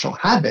financial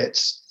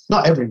habits.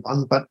 Not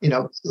everyone, but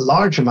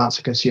large amounts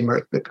of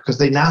consumers, because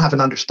they now have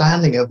an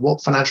understanding of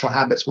what financial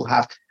habits will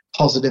have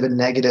positive and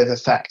negative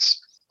effects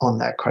on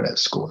their credit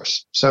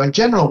scores. So in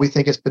general, we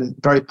think it's been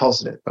very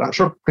positive, but I'm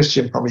sure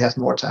Christian probably has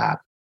more to add.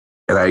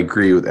 And I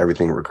agree with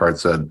everything Ricard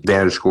said.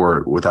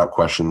 VantageScore, without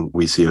question,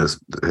 we see it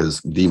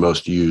as the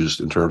most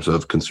used in terms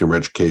of consumer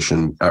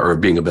education or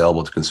being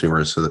available to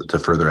consumers to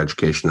further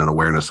education and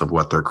awareness of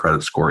what their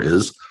credit score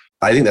is.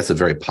 I think that's a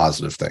very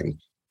positive thing,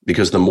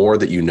 because the more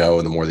that you know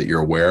and the more that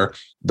you're aware,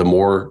 the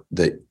more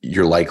that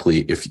you're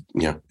likely, if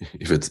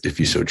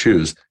you so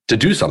choose, to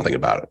do something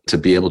about it, to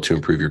be able to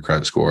improve your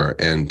credit score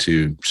and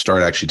to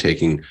start actually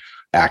taking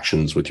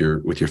actions with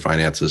your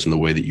finances and the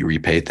way that you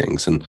repay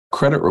things. And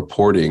credit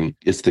reporting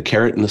is the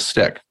carrot and the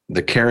stick.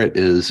 The carrot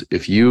is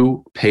if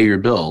you pay your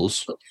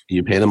bills,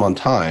 you pay them on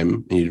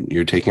time,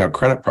 you're taking out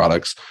credit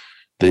products,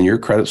 then your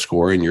credit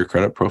score and your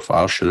credit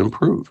profile should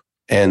improve.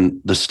 And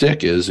the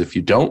stick is if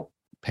you don't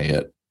pay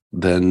it,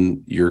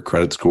 then your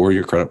credit score,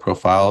 your credit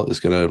profile is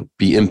going to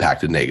be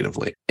impacted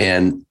negatively.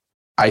 And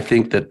I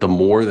think that the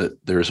more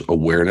that there's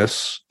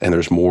awareness and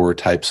there's more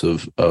types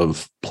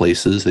of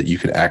places that you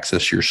can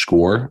access your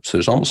score, so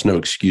there's almost no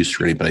excuse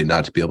for anybody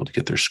not to be able to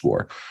get their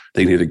score.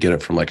 They can either get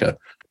it from like a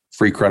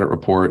free credit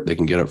report, they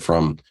can get it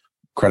from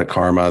Credit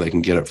Karma, they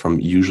can get it from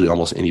usually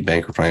almost any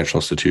bank or financial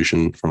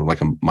institution from like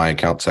a My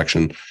Account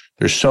section.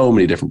 There's so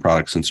many different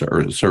products and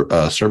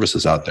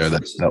services out there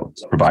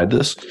that provide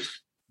this,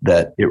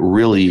 that it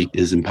really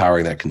is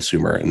empowering that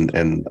consumer.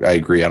 And I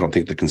agree, I don't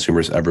think the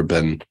consumer's ever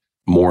been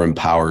more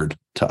empowered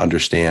to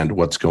understand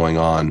what's going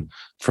on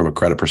from a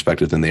credit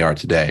perspective than they are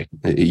today.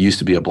 It used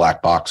to be a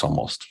black box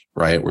almost,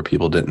 right? Where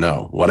people didn't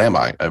know, what am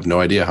I? I have no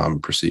idea how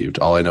I'm perceived.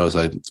 All I know is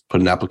I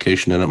put an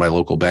application in at my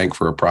local bank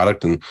for a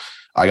product and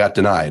I got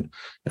denied.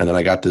 And then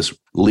I got this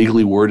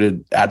legally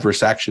worded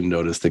adverse action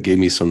notice that gave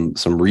me some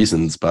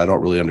reasons, but I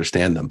don't really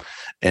understand them.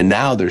 And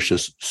now there's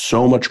just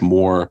so much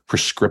more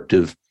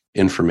prescriptive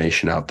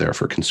information out there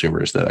for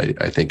consumers that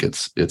I think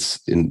it's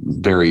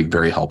very,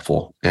 very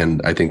helpful.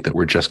 And I think that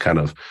we're just kind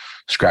of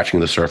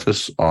scratching the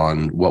surface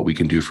on what we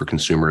can do for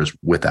consumers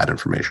with that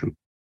information.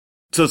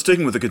 So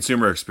sticking with the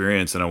consumer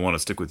experience, and I want to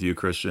stick with you,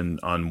 Christian,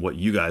 on what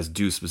you guys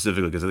do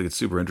specifically, because I think it's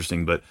super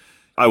interesting, but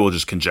I will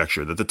just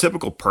conjecture that the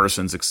typical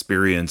person's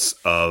experience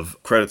of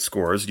credit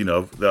scores,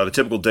 on a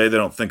typical day, they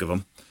don't think of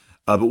them.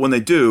 But when they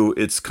do,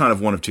 it's kind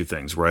of one of two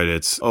things, right?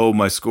 It's, oh,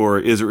 my score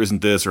is or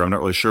isn't this, or I'm not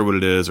really sure what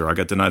it is, or I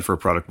got denied for a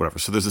product, whatever.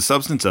 So there's a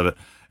substance of it.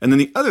 And then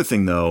the other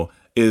thing, though,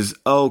 is,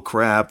 oh,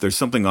 crap, there's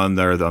something on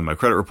there on my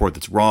credit report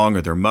that's wrong,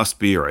 or there must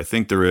be, or I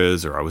think there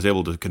is, or I was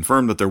able to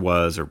confirm that there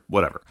was, or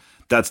whatever.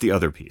 That's the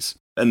other piece.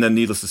 And then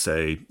needless to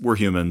say, we're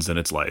humans and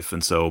it's life.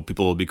 And so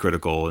people will be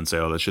critical and say,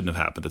 oh, that shouldn't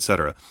have happened, et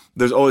cetera.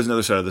 There's always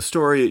another side of the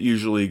story. It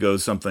usually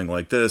goes something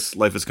like this.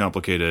 Life is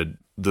complicated.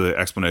 The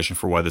explanation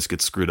for why this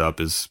gets screwed up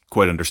is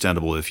quite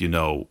understandable if you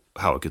know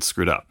how it gets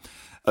screwed up.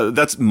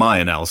 That's my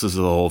analysis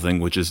of the whole thing,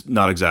 which is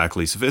not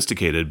exactly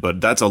sophisticated,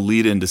 but that's a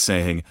lead into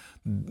saying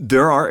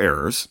there are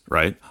errors,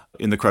 right,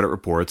 in the credit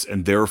reports,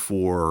 and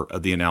therefore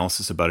the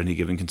analysis about any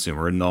given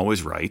consumer isn't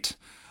always right.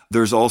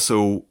 There's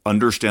also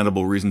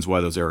understandable reasons why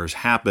those errors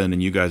happen,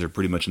 and you guys are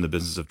pretty much in the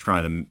business of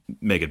trying to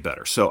make it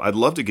better. So I'd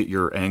love to get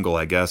your angle,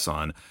 I guess,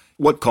 on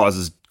what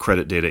causes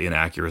credit data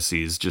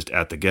inaccuracies just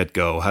at the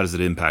get-go. How does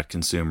it impact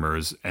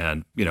consumers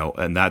and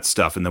that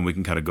stuff? And then we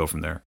can kind of go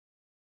from there.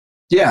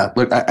 Yeah,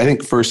 look, I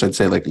think first I'd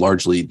say like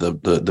largely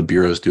the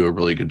bureaus do a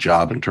really good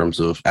job in terms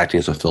of acting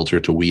as a filter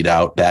to weed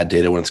out bad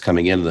data when it's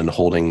coming in, and then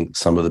holding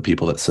some of the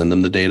people that send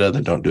them the data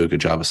that don't do a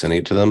good job of sending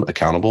it to them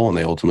accountable, and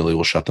they ultimately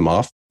will shut them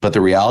off. But the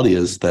reality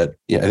is that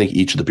I think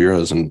each of the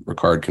bureaus, and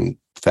Ricard can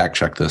fact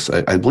check this,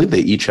 I believe they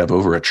each have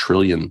over 1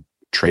 trillion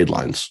trade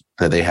lines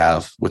that they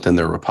have within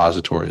their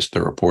repositories,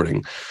 their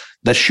reporting.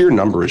 That sheer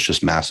number is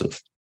just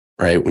massive,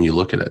 right? When you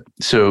look at it.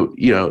 So,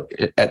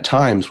 at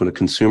times when a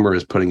consumer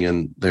is putting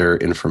in their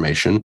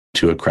information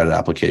to a credit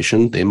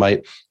application, they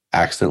might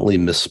accidentally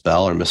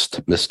misspell or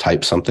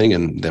mistype something,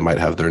 and they might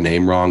have their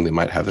name wrong. They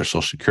might have their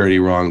social security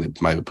wrong. They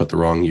might have put the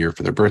wrong year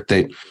for their birth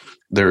date.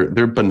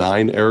 They're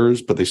benign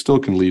errors, but they still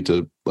can lead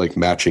to like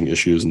matching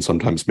issues and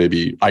sometimes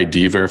maybe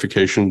ID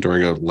verification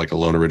during a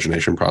loan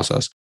origination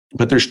process.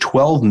 But there's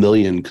 12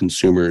 million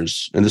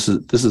consumers, and this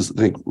is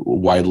I think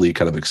widely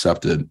kind of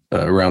accepted,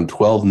 around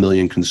 12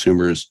 million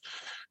consumers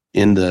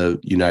in the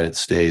United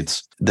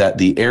States, that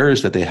the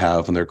errors that they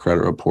have in their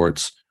credit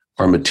reports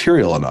are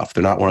material enough.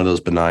 They're not one of those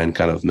benign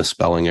kind of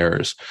misspelling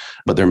errors,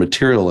 but they're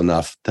material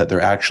enough that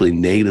they're actually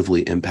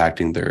negatively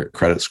impacting their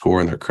credit score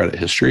and their credit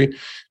history.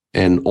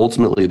 And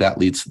ultimately that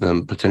leads to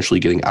them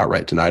potentially getting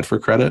outright denied for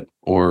credit,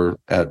 or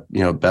at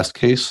best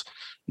case,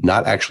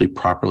 not actually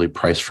properly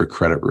priced for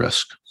credit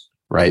risk.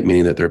 Right?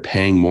 Meaning that they're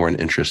paying more in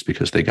interest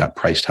because they got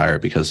priced higher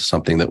because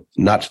something that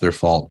not to their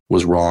fault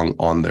was wrong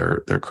on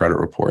their credit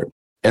report.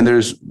 And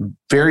there's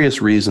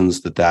various reasons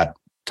that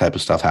type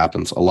of stuff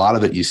happens. A lot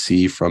of it you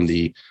see from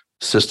the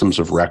systems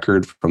of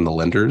record from the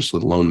lenders, the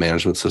loan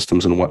management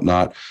systems and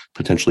whatnot,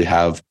 potentially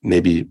have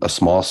maybe a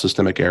small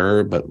systemic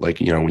error, but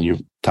when you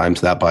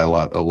times that by a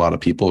lot of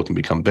people, it can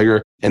become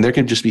bigger. And there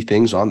can just be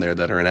things on there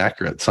that are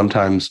inaccurate.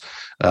 Sometimes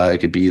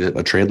it could be that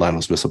a trade line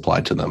was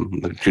misapplied to them.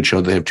 It could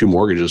show they have 2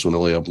 mortgages when they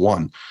only have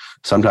 1.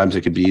 Sometimes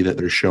it could be that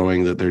they're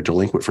showing that they're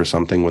delinquent for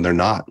something when they're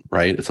not,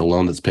 right? It's a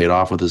loan that's paid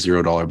off with a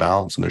 $0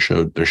 balance and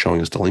they're showing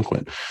as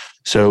delinquent.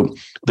 So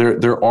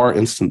there are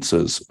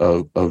instances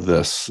of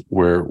this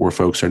where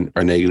folks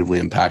are negatively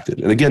impacted.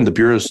 And again, the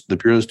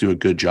bureaus do a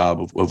good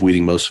job of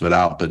weeding most of it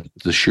out, but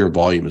the sheer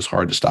volume is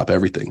hard to stop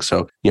everything.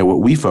 So,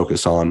 what we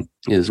focus on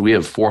is we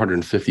have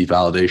 450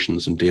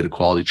 validations and data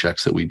quality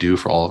checks that we do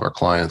for all of our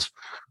clients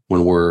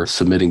when we're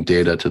submitting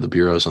data to the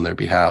bureaus on their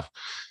behalf.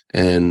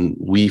 And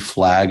we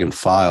flag and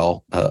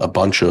file a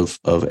bunch of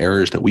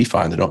errors that we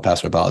find that don't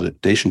pass our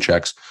validation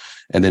checks.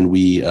 And then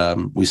we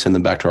send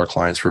them back to our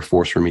clients for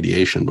forced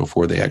remediation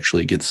before they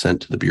actually get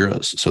sent to the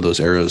bureaus. So those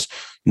errors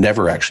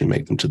never actually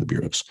make them to the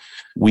bureaus.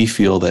 We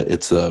feel that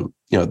it's the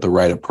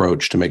right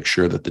approach to make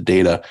sure that the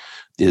data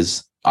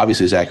is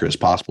obviously as accurate as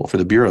possible. For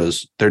the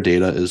bureaus, their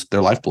data is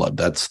their lifeblood.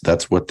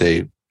 That's what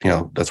they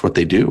that's what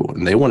they do,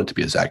 and they want it to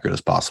be as accurate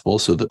as possible.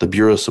 So that the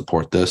bureaus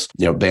support this.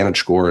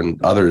 VantageScore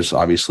and others,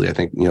 obviously, I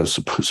think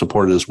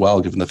support it as well,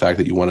 given the fact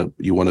that you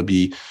want to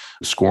be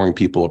scoring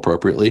people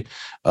appropriately.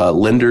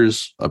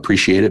 Lenders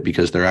appreciate it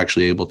because they're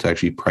actually able to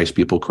actually price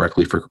people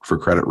correctly for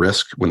credit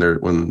risk when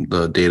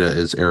the data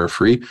is error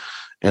free.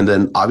 And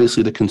then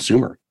obviously the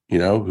consumer,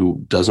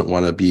 who doesn't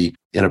want to be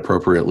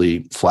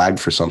inappropriately flagged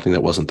for something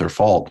that wasn't their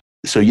fault.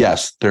 So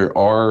yes, there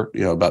are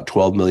about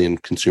 12 million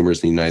consumers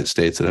in the United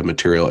States that have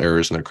material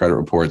errors in their credit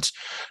reports.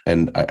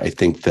 And I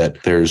think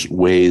that there's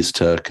ways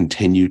to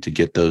continue to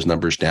get those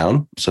numbers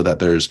down so that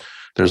there's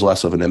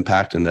less of an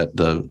impact, and that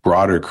the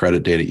broader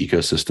credit data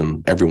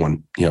ecosystem,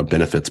 everyone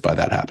benefits by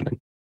that happening.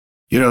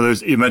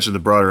 You mentioned the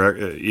broader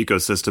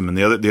ecosystem, and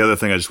the other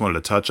thing I just wanted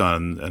to touch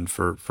on, and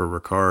for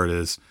Ricard,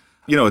 is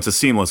it's a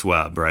seamless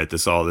web, right?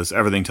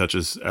 Everything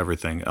touches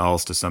everything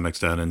else to some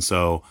extent, and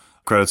so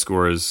credit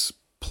scores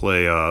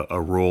play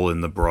a role in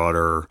the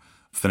broader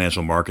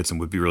financial markets, and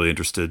would be really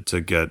interested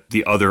to get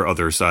the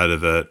other side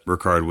of it,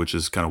 Ricard, which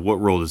is kind of what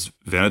role does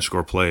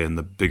VantageScore play in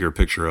the bigger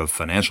picture of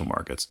financial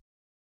markets?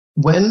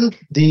 When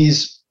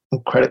these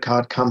credit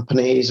card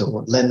companies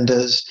or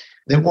lenders,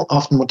 they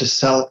often want to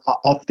sell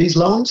off these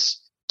loans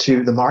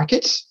to the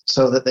markets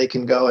so that they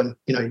can go and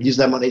use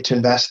their money to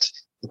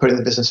invest in putting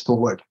the business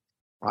forward,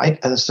 right?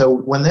 And so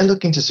when they're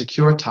looking to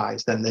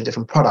securitize then their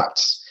different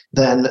products,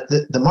 then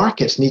the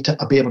markets need to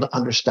be able to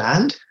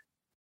understand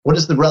what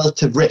is the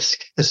relative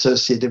risk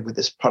associated with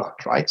this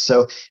product, right?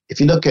 So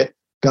if you look at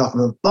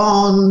government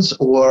bonds,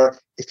 or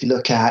if you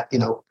look at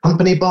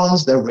company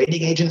bonds, there are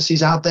rating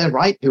agencies out there,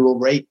 right, who will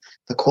rate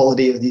the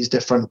quality of these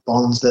different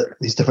bonds that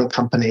these different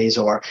companies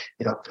or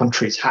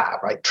countries have,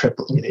 right?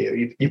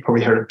 You've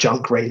probably heard of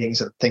junk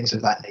ratings and things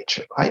of that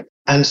nature, right?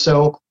 And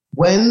so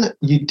when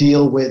you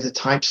deal with the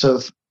types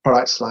of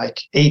products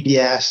like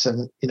ABS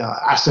and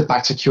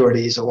asset-backed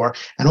securities,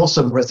 and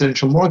also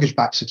residential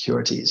mortgage-backed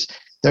securities,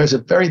 there's a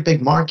very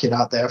big market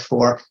out there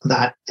for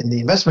that in the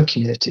investment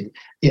community.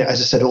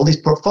 As I said, all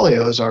these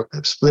portfolios are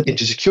split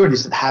into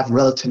securities that have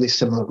relatively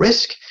similar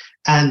risk,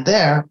 and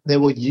there they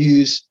will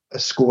use a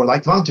score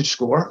like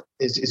VantageScore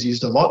is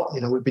used a lot.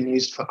 We've been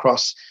used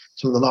across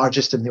some of the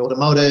largest in the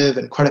automotive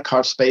and credit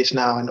card space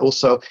now, and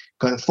also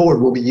going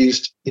forward will be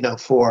used,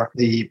 for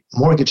the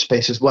mortgage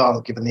space as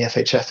well, given the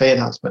FHFA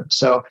announcement.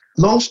 So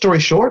long story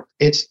short,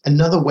 it's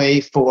another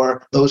way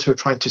for those who are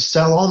trying to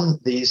sell on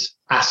these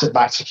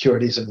asset-backed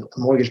securities and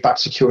mortgage-backed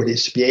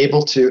securities to be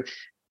able to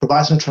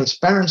provide some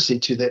transparency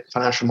to the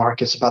financial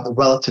markets about the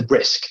relative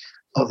risk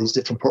of these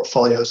different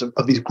portfolios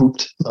of these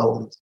grouped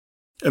loans.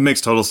 It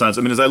makes total sense.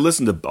 I mean, as I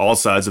listen to all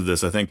sides of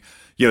this, I think,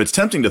 it's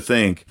tempting to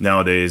think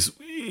nowadays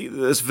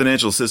this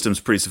financial system's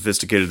pretty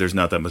sophisticated. There's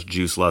not that much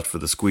juice left for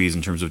the squeeze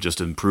in terms of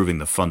just improving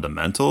the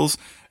fundamentals.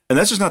 And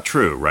that's just not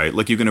true, right?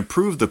 Like, you can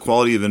improve the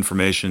quality of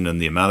information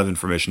and the amount of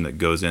information that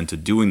goes into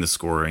doing the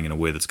scoring in a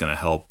way that's going to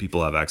help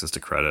people have access to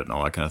credit and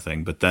all that kind of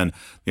thing. But then,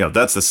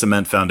 that's the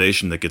cement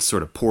foundation that gets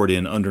sort of poured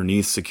in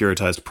underneath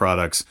securitized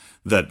products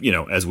that,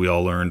 as we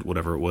all learned,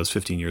 whatever it was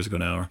 15 years ago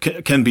now,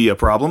 can be a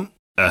problem.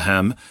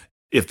 Ahem.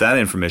 If that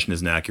information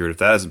isn't accurate, if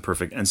that isn't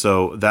perfect. And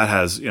so that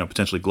has,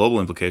 potentially global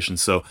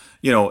implications. So,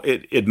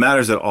 it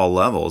matters at all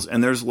levels,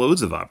 and there's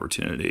loads of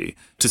opportunity.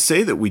 To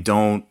say that we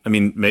don't,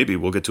 maybe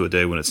we'll get to a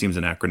day when it seems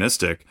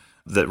anachronistic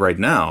that right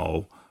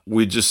now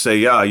we just say,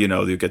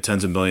 you get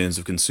tens of millions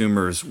of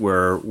consumers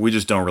where we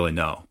just don't really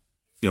know,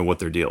 what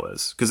their deal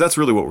is. Because that's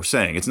really what we're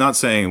saying. It's not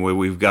saying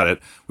we've got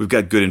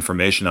good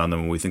information on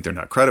them and we think they're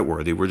not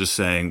creditworthy. We're just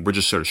saying, we're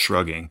just sort of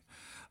shrugging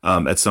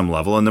at some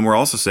level. And then we're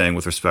also saying,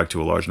 with respect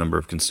to a large number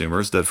of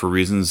consumers, that for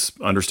reasons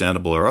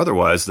understandable or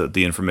otherwise, that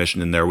the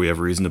information in there we have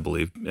reason to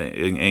believe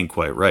ain't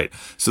quite right.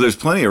 So there's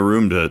plenty of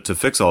room to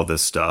fix all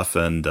this stuff.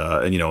 And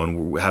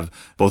we have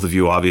both of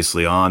you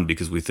obviously on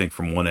because we think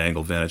from one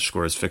angle,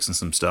 VantageScore is fixing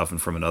some stuff,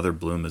 and from another,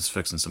 Bloom is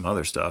fixing some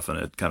other stuff. And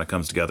it kind of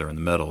comes together in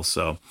the middle.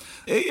 So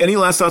any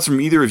last thoughts from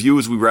either of you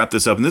as we wrap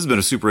this up? And this has been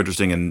a super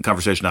interesting and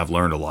conversation. I've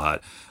learned a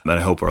lot, and I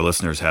hope our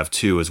listeners have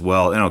too as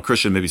well.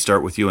 Christian, maybe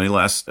start with you. Any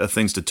last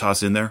things to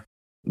toss in there?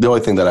 The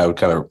only thing that I would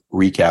kind of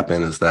recap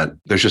in is that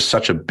there's just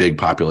such a big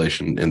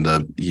population in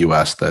the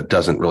US that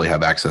doesn't really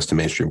have access to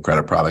mainstream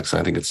credit products. And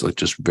I think it's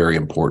just very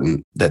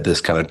important that this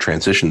kind of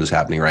transition is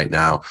happening right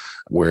now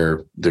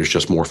where there's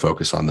just more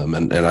focus on them.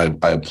 And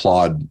I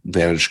applaud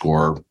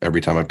VantageScore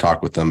every time I've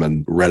talked with them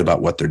and read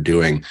about what they're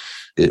doing.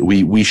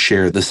 We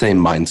share the same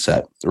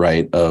mindset,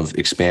 right, of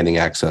expanding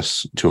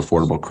access to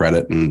affordable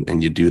credit.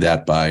 And you do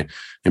that by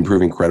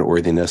improving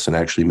creditworthiness and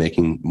actually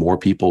making more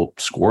people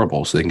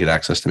scoreable so they can get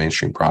access to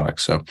mainstream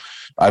products. So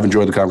I've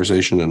enjoyed the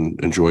conversation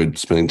and enjoyed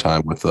spending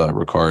time with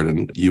Ricard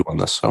and you on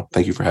this. So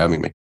thank you for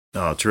having me.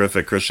 Oh,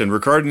 terrific, Christian.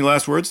 Ricard, any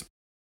last words?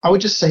 I would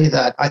just say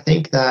that I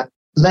think that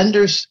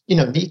lenders,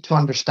 need to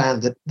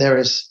understand that there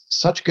is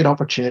such good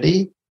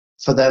opportunity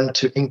for them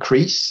to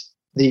increase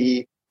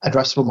the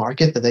addressable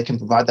market that they can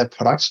provide their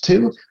products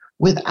to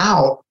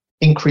without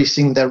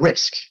increasing their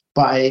risk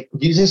by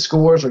using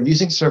scores or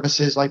using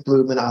services like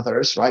Bloom and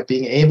others, right?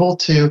 Being able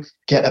to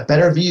get a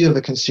better view of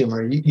a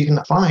consumer. You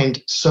can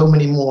find so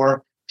many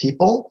more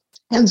people,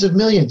 tens of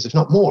millions, if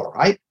not more,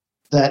 right?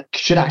 That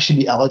should actually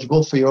be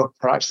eligible for your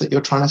products that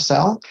you're trying to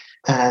sell,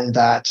 and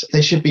that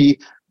they should be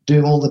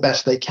doing all the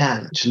best they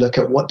can to look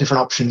at what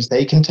different options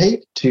they can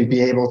take to be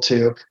able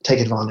to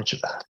take advantage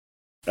of that.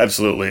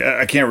 Absolutely.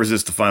 I can't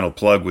resist the final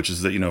plug, which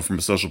is that, from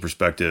a social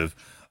perspective,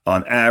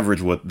 on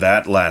average, what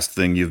that last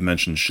thing you've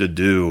mentioned should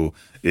do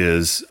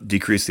is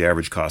decrease the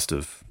average cost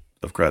of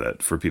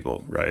credit for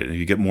people, right? If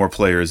you get more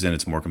players in,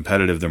 it's more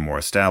competitive, they're more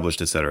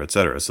established, et cetera, et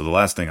cetera. So the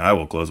last thing I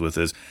will close with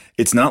is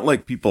it's not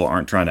like people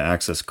aren't trying to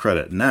access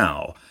credit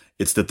now.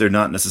 It's that they're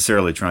not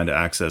necessarily trying to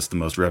access the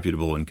most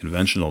reputable and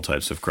conventional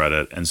types of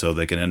credit. And so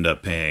they can end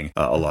up paying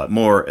a lot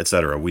more, et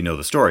cetera. We know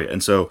the story.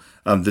 And so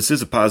this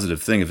is a positive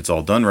thing if it's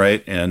all done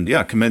right. And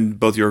commend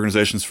both your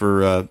organizations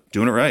for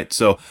doing it right.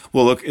 So,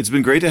 well, look, it's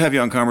been great to have you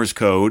on Commerce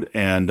Code.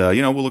 And,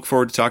 we'll look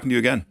forward to talking to you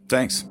again.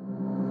 Thanks.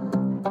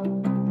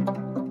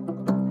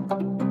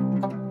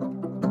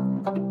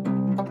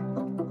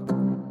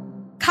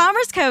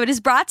 Commerce Code is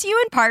brought to you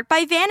in part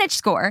by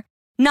VantageScore.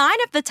 9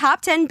 of the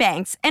top 10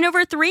 banks and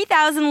over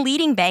 3,000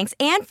 leading banks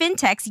and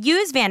fintechs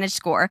use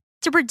VantageScore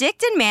to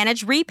predict and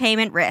manage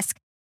repayment risk.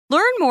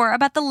 Learn more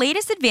about the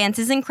latest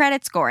advances in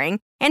credit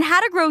scoring and how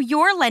to grow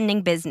your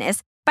lending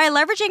business by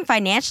leveraging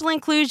financial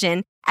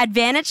inclusion at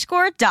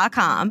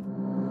VantageScore.com.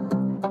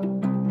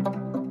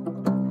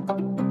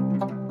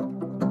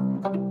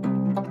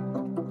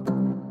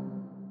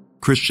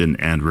 Christian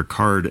and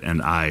Ricard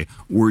and I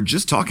were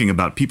just talking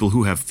about people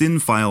who have thin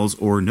files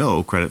or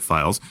no credit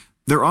files.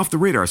 They're off the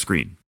radar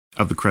screen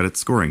of the credit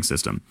scoring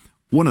system.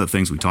 One of the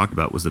things we talked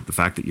about was that the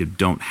fact that you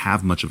don't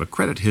have much of a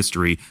credit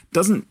history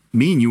doesn't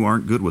mean you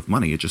aren't good with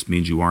money. It just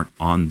means you aren't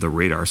on the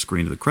radar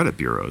screen of the credit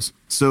bureaus.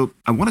 So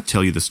I want to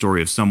tell you the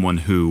story of someone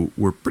who,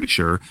 we're pretty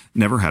sure,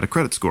 never had a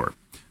credit score.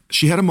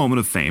 She had a moment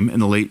of fame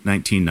in the late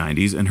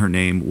 1990s, and her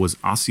name was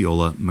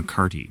Osceola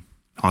McCarty.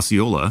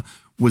 Osceola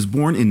was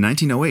born in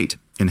 1908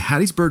 in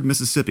Hattiesburg,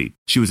 Mississippi.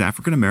 She was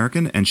African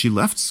American, and she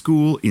left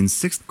school in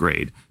 6th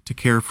grade to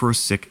care for a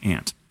sick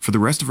aunt. For the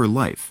rest of her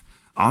life,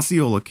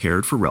 Osceola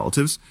cared for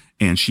relatives,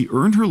 and she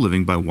earned her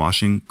living by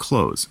washing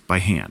clothes by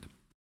hand.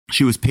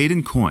 She was paid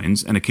in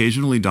coins and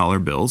occasionally dollar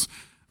bills,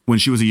 When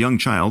she was a young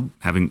child,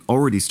 having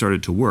already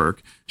started to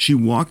work, she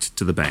walked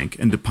to the bank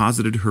and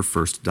deposited her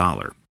first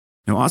dollar.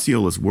 Now,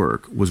 Osceola's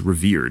work was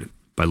revered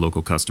by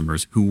local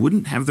customers who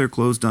wouldn't have their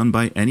clothes done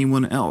by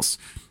anyone else.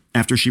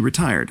 After she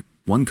retired,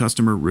 one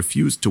customer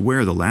refused to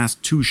wear the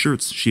last 2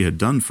 shirts she had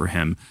done for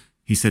him.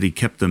 He said he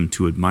kept them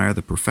to admire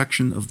the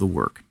perfection of the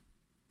work.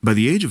 By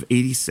the age of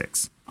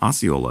 86,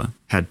 Osceola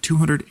had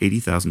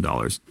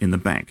 $280,000 in the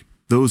bank.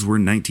 Those were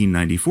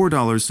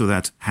 $1994, so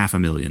that's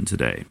 $500,000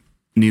 today.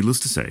 Needless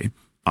to say,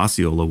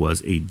 Osceola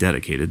was a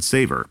dedicated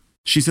saver.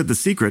 She said the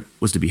secret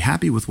was to be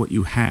happy with what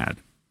you had.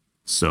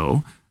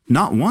 So,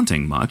 not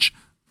wanting much,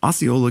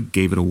 Osceola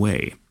gave it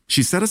away.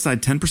 She set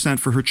aside 10%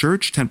 for her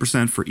church,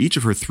 10% for each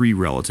of her 3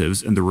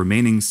 relatives, and the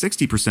remaining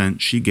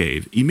 60% she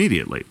gave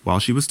immediately, while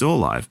she was still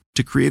alive,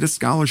 to create a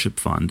scholarship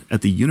fund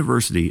at the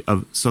University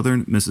of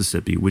Southern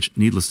Mississippi, which,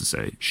 needless to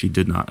say, she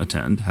did not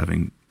attend,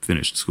 having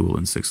finished school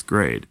in 6th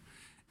grade.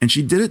 And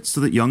she did it so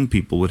that young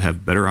people would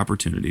have better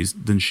opportunities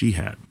than she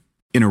had.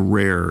 In a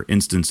rare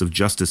instance of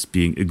justice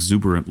being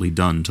exuberantly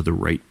done to the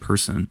right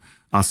person,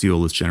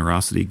 Osceola's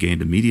generosity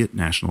gained immediate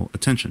national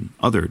attention.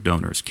 Other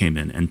donors came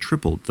in and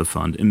tripled the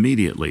fund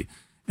immediately,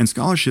 and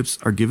scholarships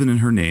are given in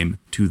her name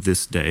to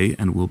this day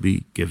and will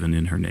be given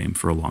in her name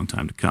for a long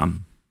time to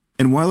come.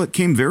 And while it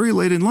came very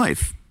late in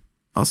life,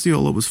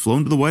 Osceola was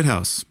flown to the White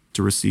House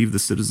to receive the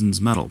Citizens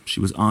Medal.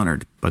 She was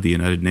honored by the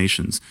United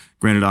Nations,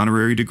 granted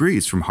honorary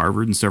degrees from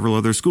Harvard and several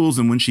other schools,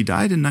 and when she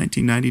died in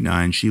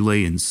 1999, she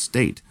lay in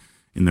state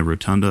in the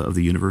rotunda of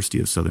the University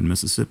of Southern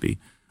Mississippi,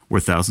 where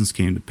thousands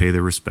came to pay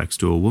their respects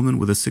to a woman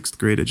with a 6th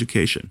grade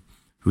education,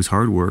 whose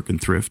hard work and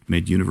thrift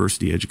made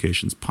university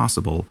educations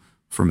possible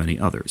for many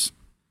others.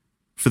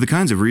 For the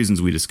kinds of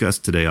reasons we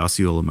discussed today,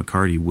 Osceola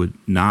McCarty would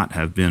not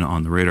have been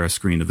on the radar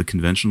screen of the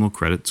conventional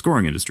credit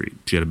scoring industry.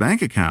 She had a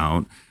bank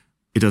account.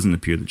 It doesn't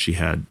appear that she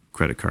had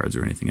credit cards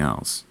or anything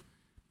else.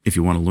 If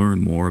you want to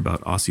learn more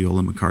about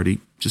Osceola McCarty,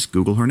 just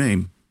Google her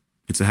name.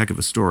 It's a heck of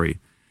a story,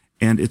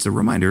 and it's a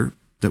reminder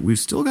that we've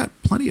still got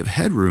plenty of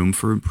headroom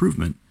for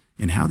improvement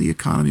in how the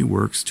economy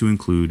works to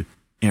include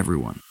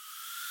everyone.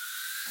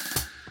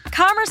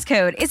 Commerce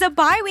Code is a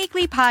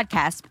bi-weekly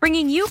podcast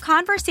bringing you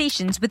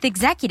conversations with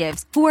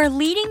executives who are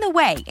leading the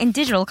way in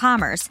digital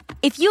commerce.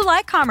 If you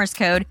like Commerce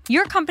Code,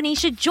 your company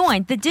should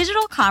join the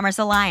Digital Commerce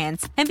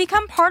Alliance and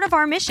become part of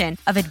our mission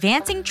of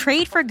advancing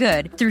trade for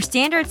good through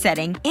standard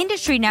setting,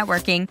 industry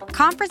networking,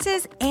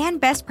 conferences,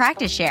 and best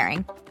practice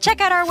sharing.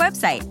 Check out our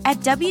website at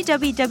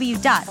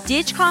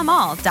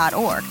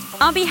www.digcomall.org.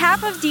 On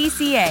behalf of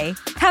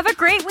DCA, have a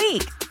great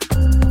week.